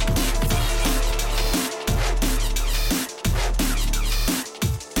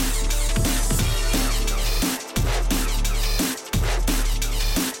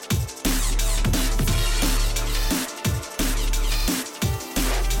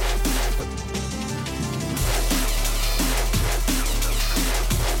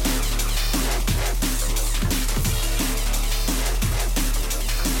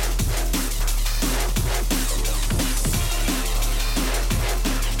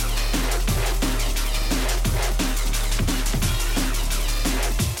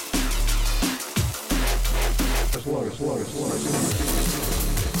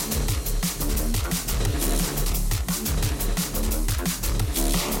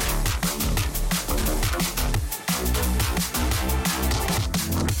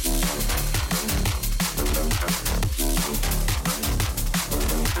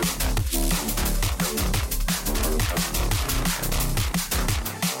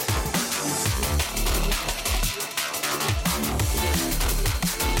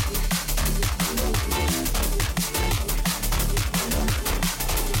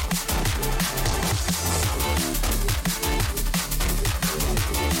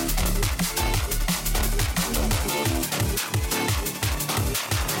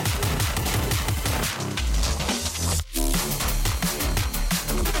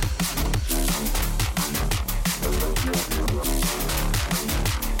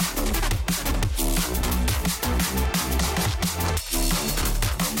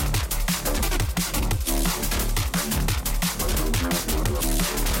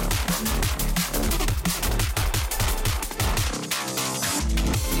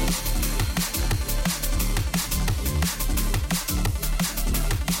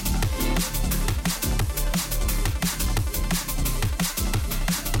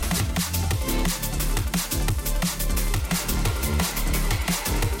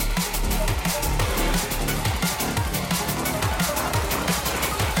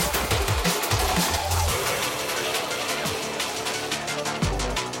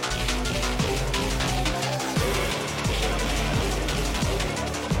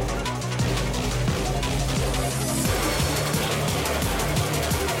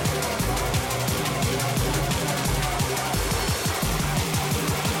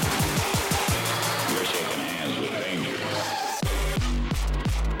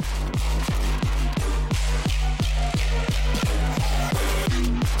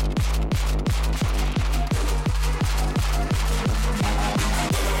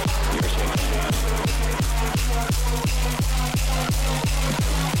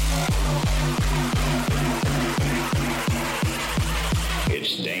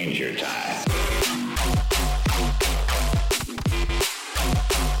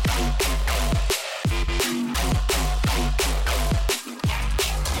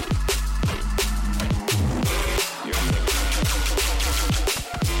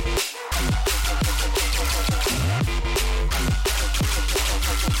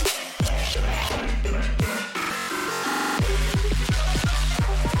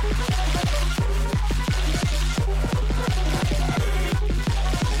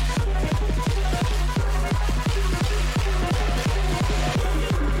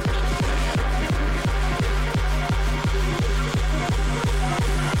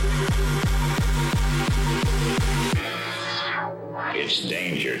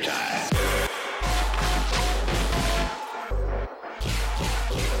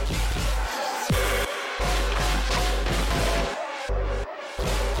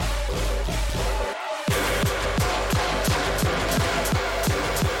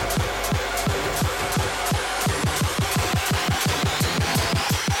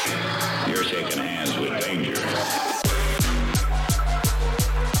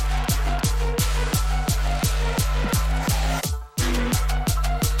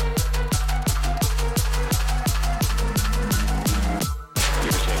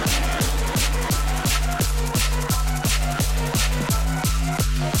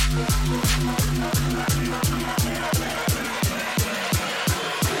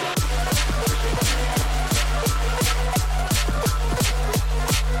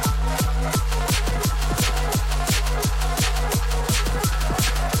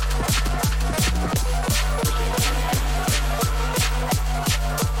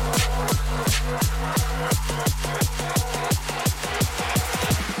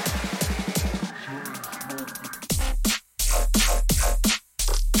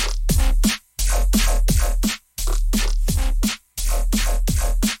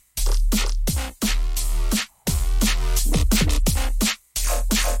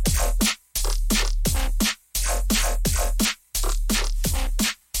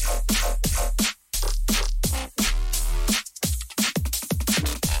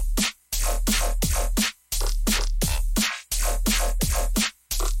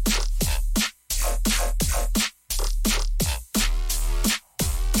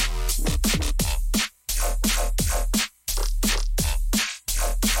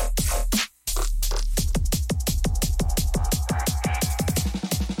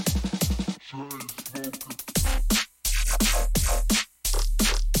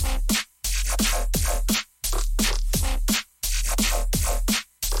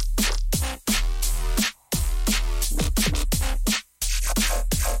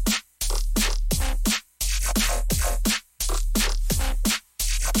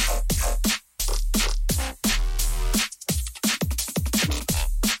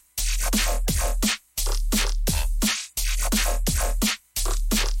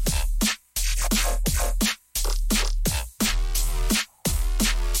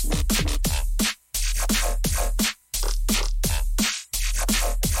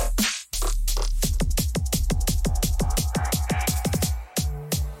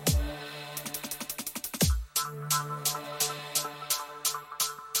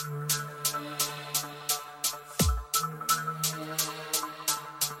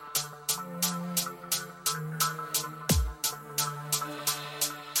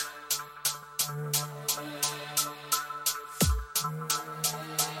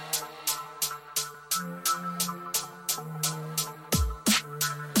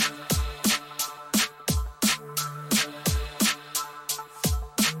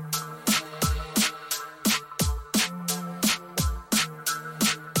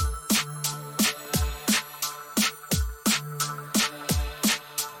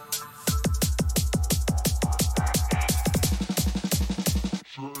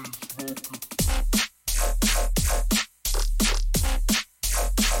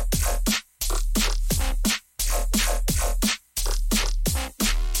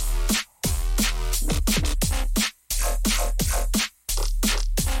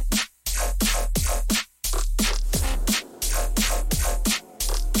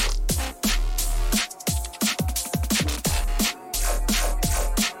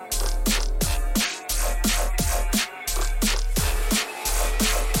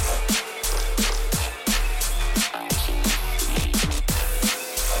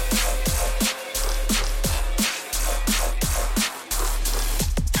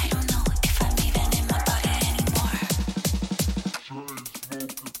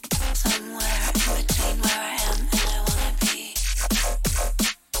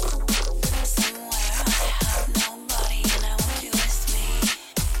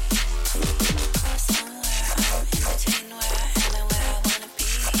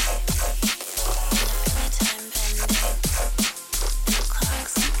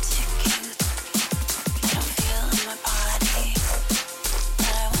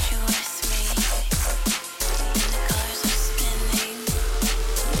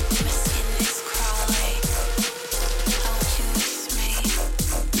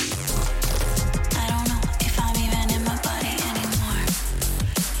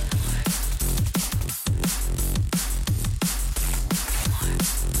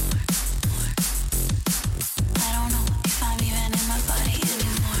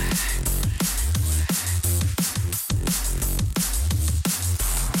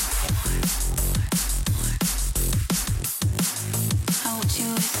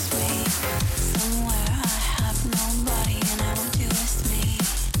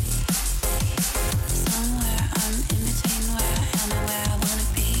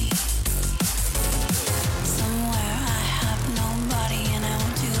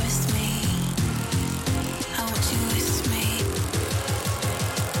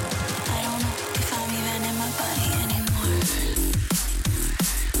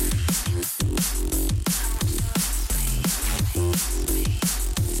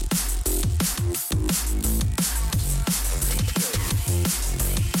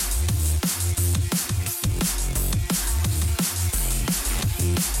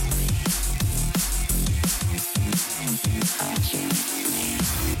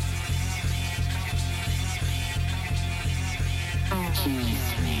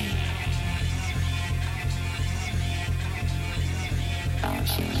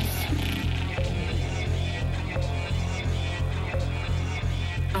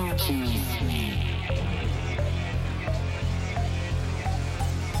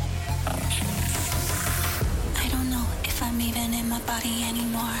 I don't know if I'm even in my body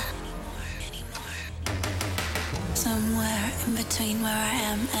anymore. Somewhere in between where I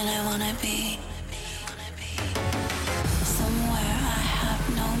am and I wanna be. Somewhere I have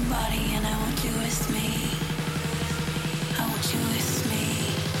nobody and I want you with me. I want you with me.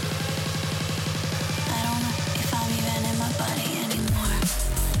 I don't know if I'm even in my body anymore.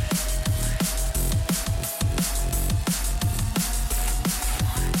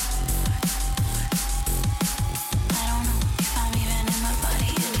 I don't know if I'm even in my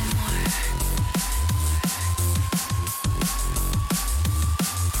body anymore.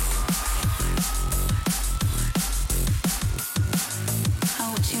 I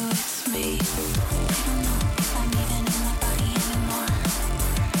want you with me. I don't know if I'm even in my body anymore.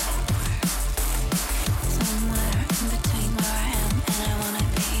 Somewhere in between where I am and I wanna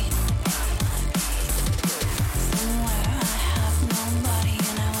be. Somewhere I have nobody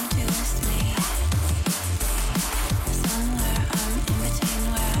and I want you with me. Somewhere I'm in between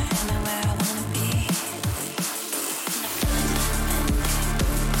where I am and where I wanna be.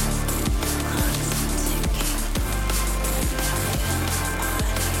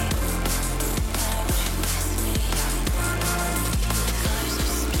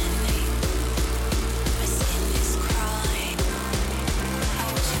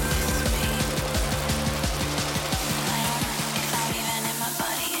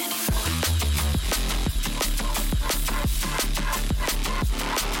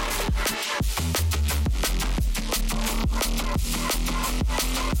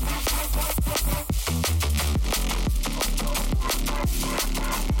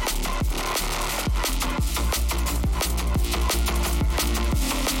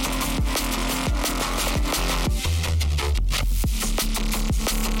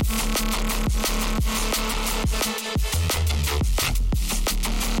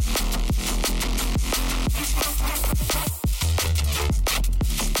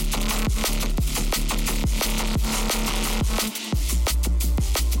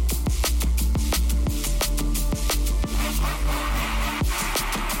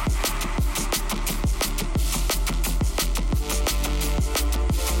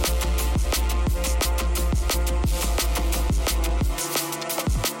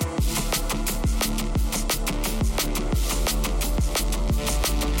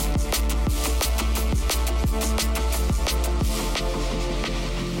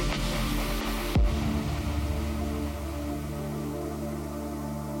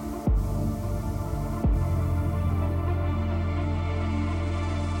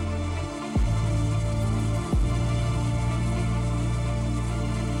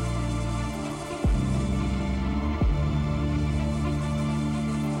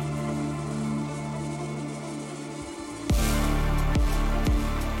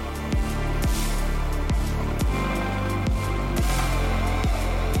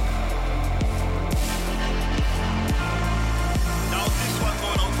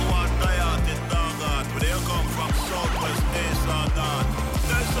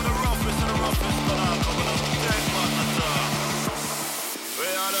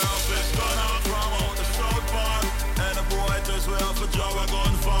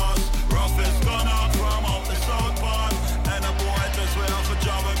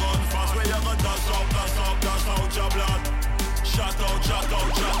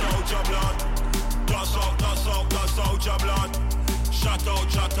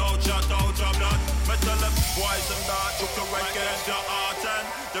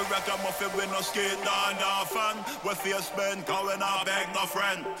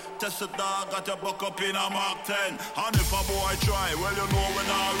 Test it dog, got your buck up in a Mark 10. And if a boy try, well you know when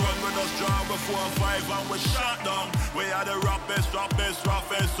I run with us drive before 5 and we shut down. We are the roughest. We are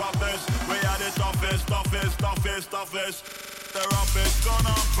the toughest. The roughest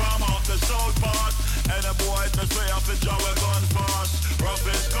gonna from out the south part. And the boy just way off the job we gun fast.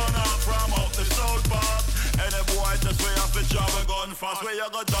 Roughest gonna from out the south part. And the boy just way off the job we gun fast. Where you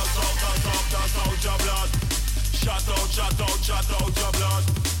go dust out your blood. Shut out your blood.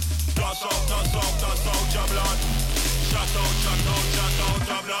 Dust out your blood. Shut out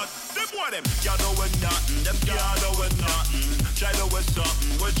your blood. Them boy them can't do with nothing. Them can't do with nothing. Try to with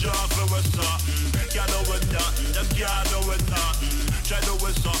something. We're jumping with something. Can't do with nothing. Them can't do with nothing. Try to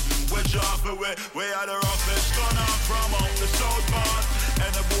with something. We're jumping with. We are the roughest gonna from out the south part. And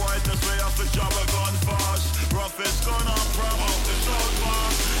the boy just way off the job a gun fast. Roughest gonna promote the South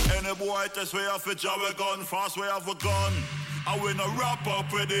Park. Any boy test we have a job, we gun fast, we have a gun. I win a wrap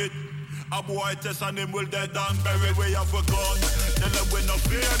up with it. A boy test and him will dead and bury, we have a gun. Tell them we no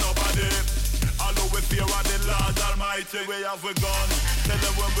fear nobody. Although we fear of the Lord Almighty, we have a gun. Tell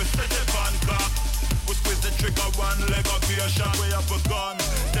them when we set it on clock, we squeeze the trigger, one leg up here, shot, we have a gun.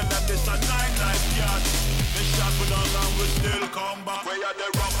 Tell them this a 9-life cat. They shot with us and we still come back. We are the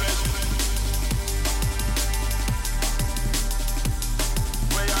roughest.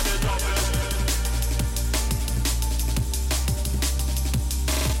 We are the toughest.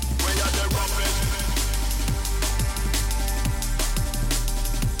 We are the roughest.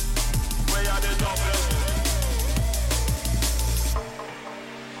 We are the toughest.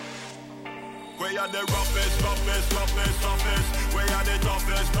 We are the roughest, toughest, toughest, toughest. We are the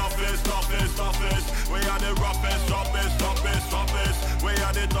toughest, toughest, toughest, toughest. We are the roughest, toughest, toughest, toughest. We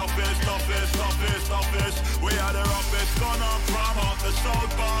are the toughest, toughest, toughest, toughest. We are the roughest, gonna promote the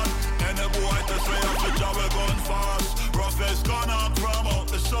South Park. And the boy that's way up the job, we're going fast. Roughest, gonna promote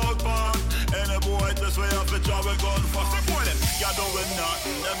the South Park. And the boy that's way up the job, we're going fast. Before them, you're doing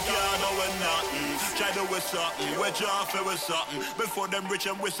nothing, them can't doing nothing. Try to with something, we're jawful with something. Before them rich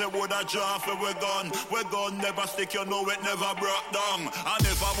and we say, would I jawful with we're gone, never stick, you know it never brought down. And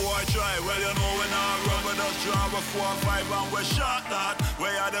if a boy try, well you know we not run with us, draw with 4 or 5 and we shot that. We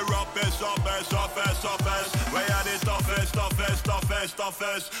are the roughest, toughest, toughest, toughest. We are the toughest, toughest, toughest,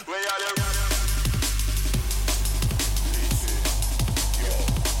 toughest. We are the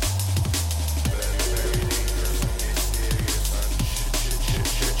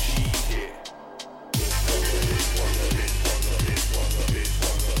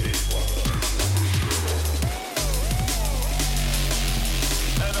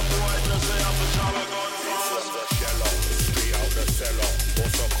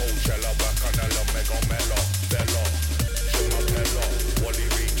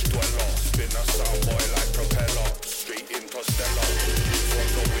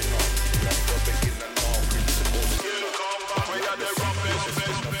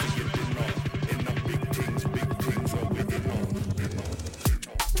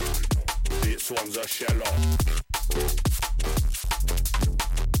one's a sheller.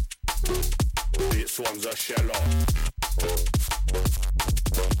 This one's a sheller.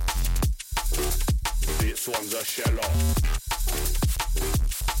 This one's a sheller.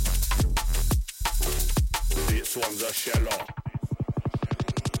 This one's a sheller.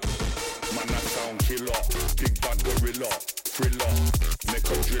 Man, I sound killer. Big bad gorilla. Thriller. Make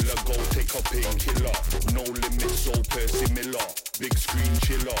a driller go take a painkiller. No limits, so Percy Miller. Big screen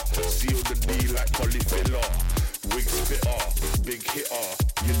chiller. Seal the deal like polyfiller. Wig spitter. Big hitter.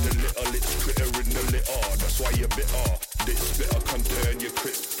 You're the little, it's critter in the litter. That's why you're bitter. This spitter can turn your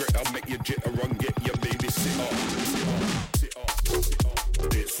crit fritter. Make you jitter and get your babysitter.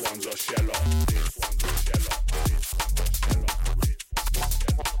 This one's a sheller. This one's a sheller.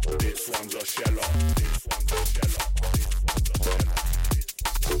 This one's a sheller.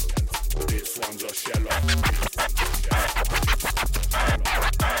 This one's a sheller. This one's a sheller.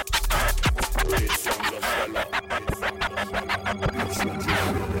 This one's a sheller.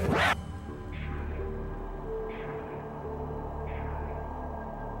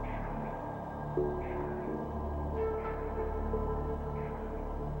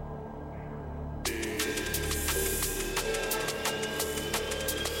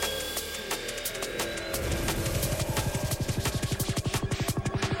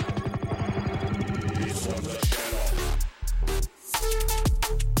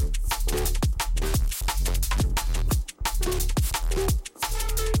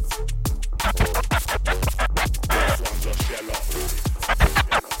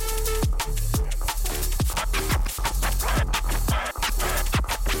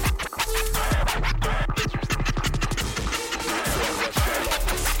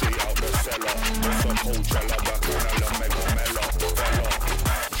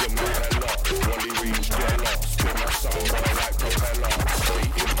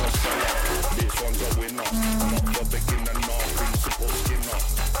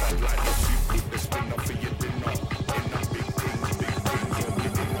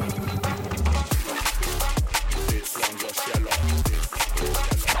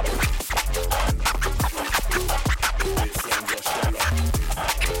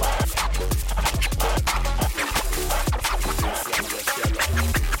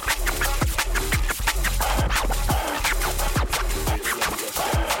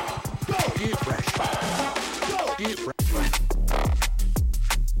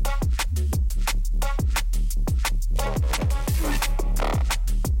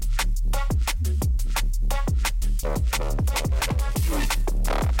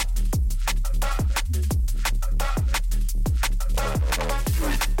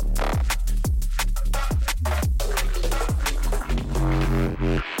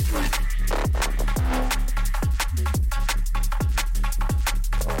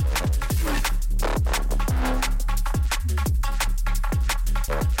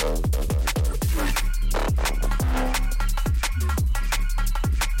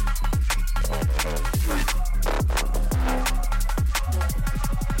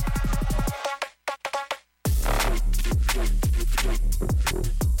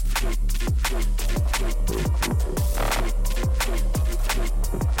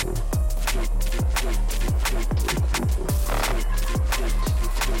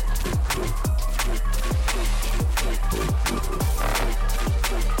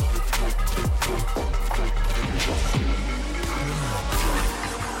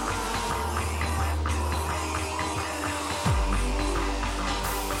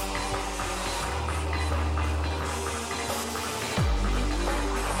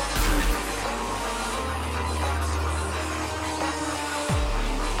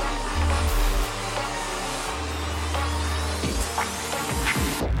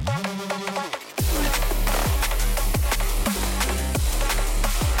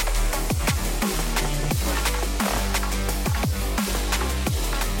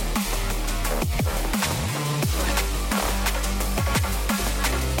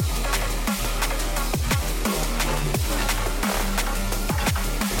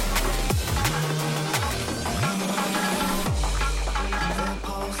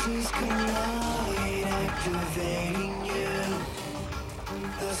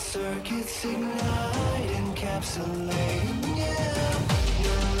 circuits ignite, encapsulating you.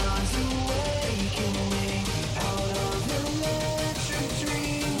 Neurons awakening out of electric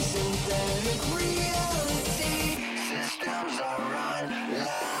dreams. Synthetic reality systems are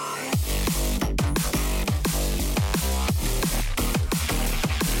online.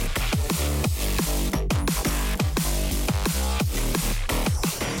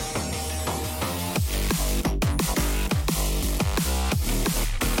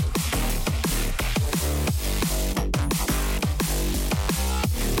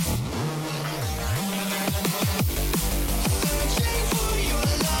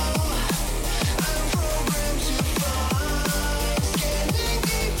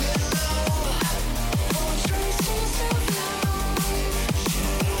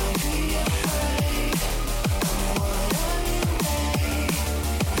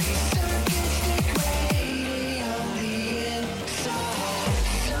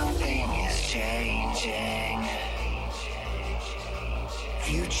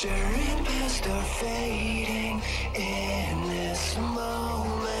 Future and past are fading in this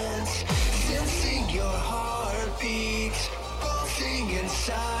moment. Sensing your heartbeats pulsing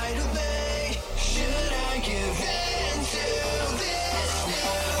inside of me. Should I give in to this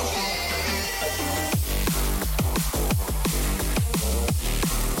new feeling?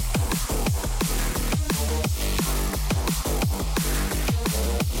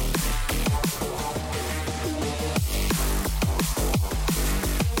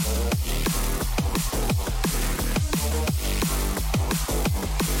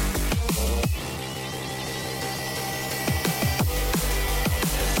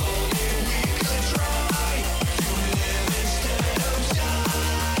 Instead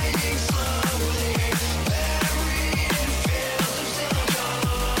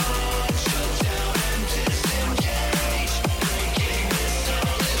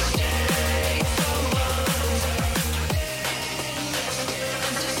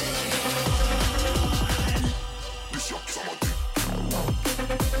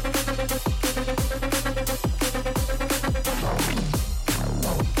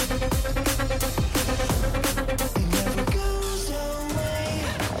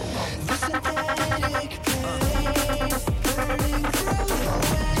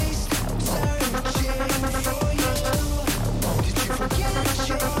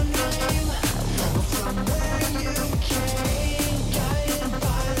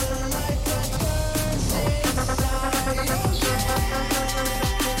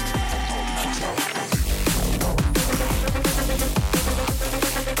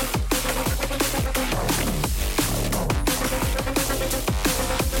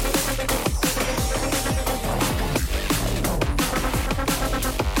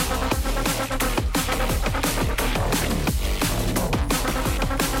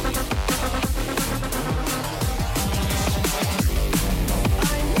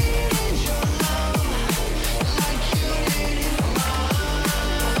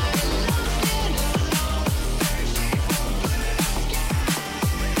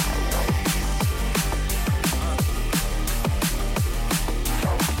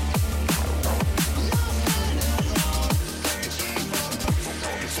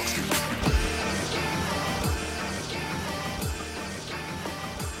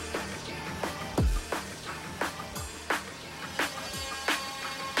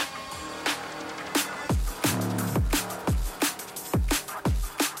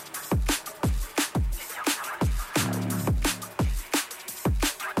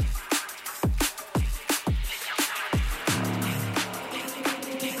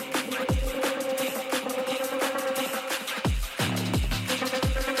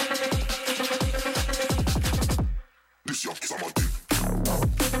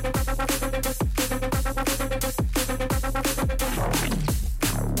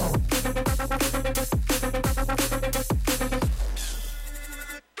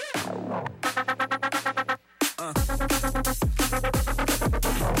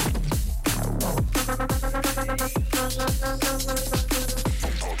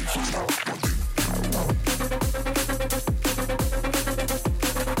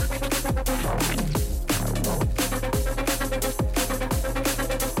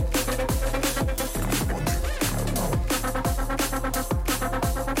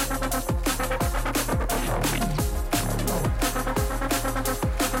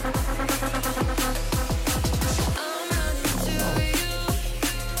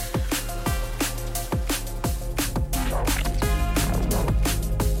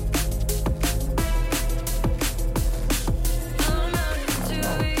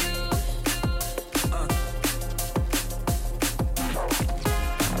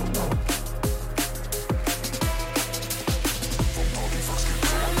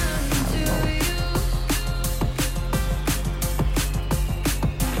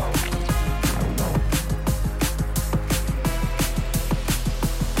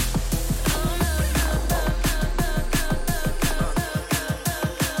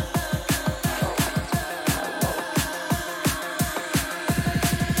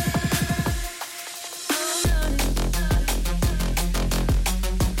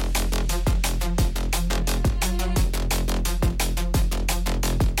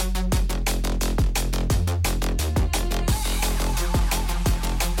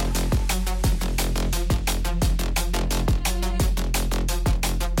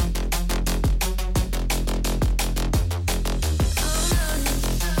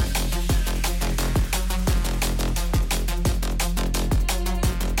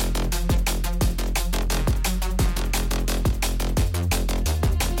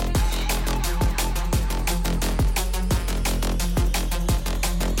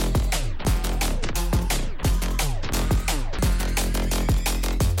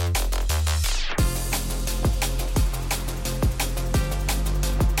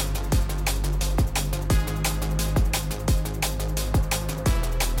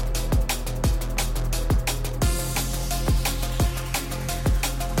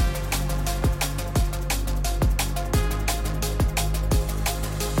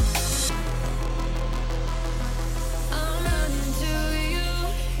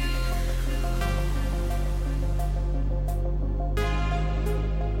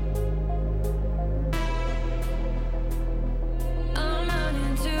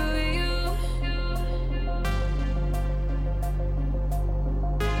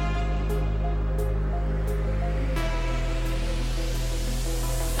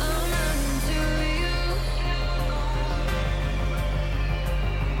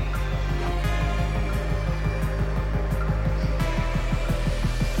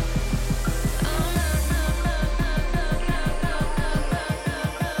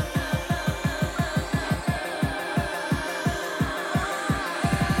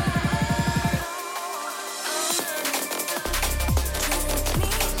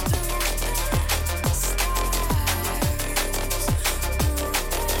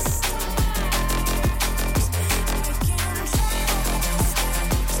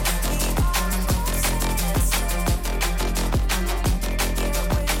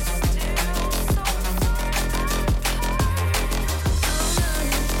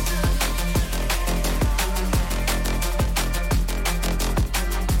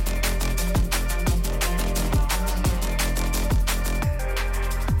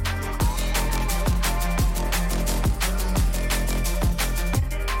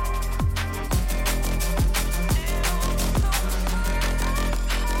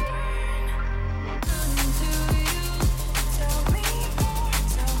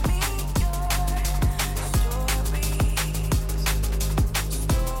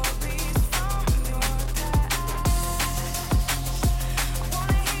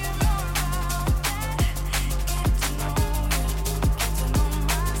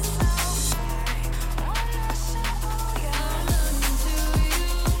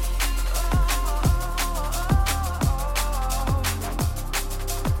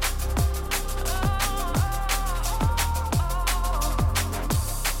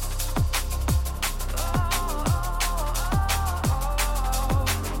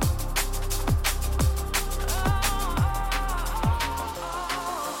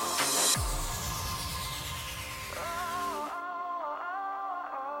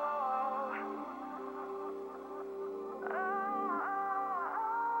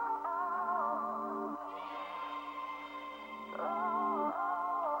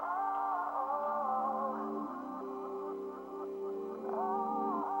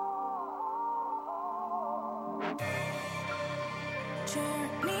control.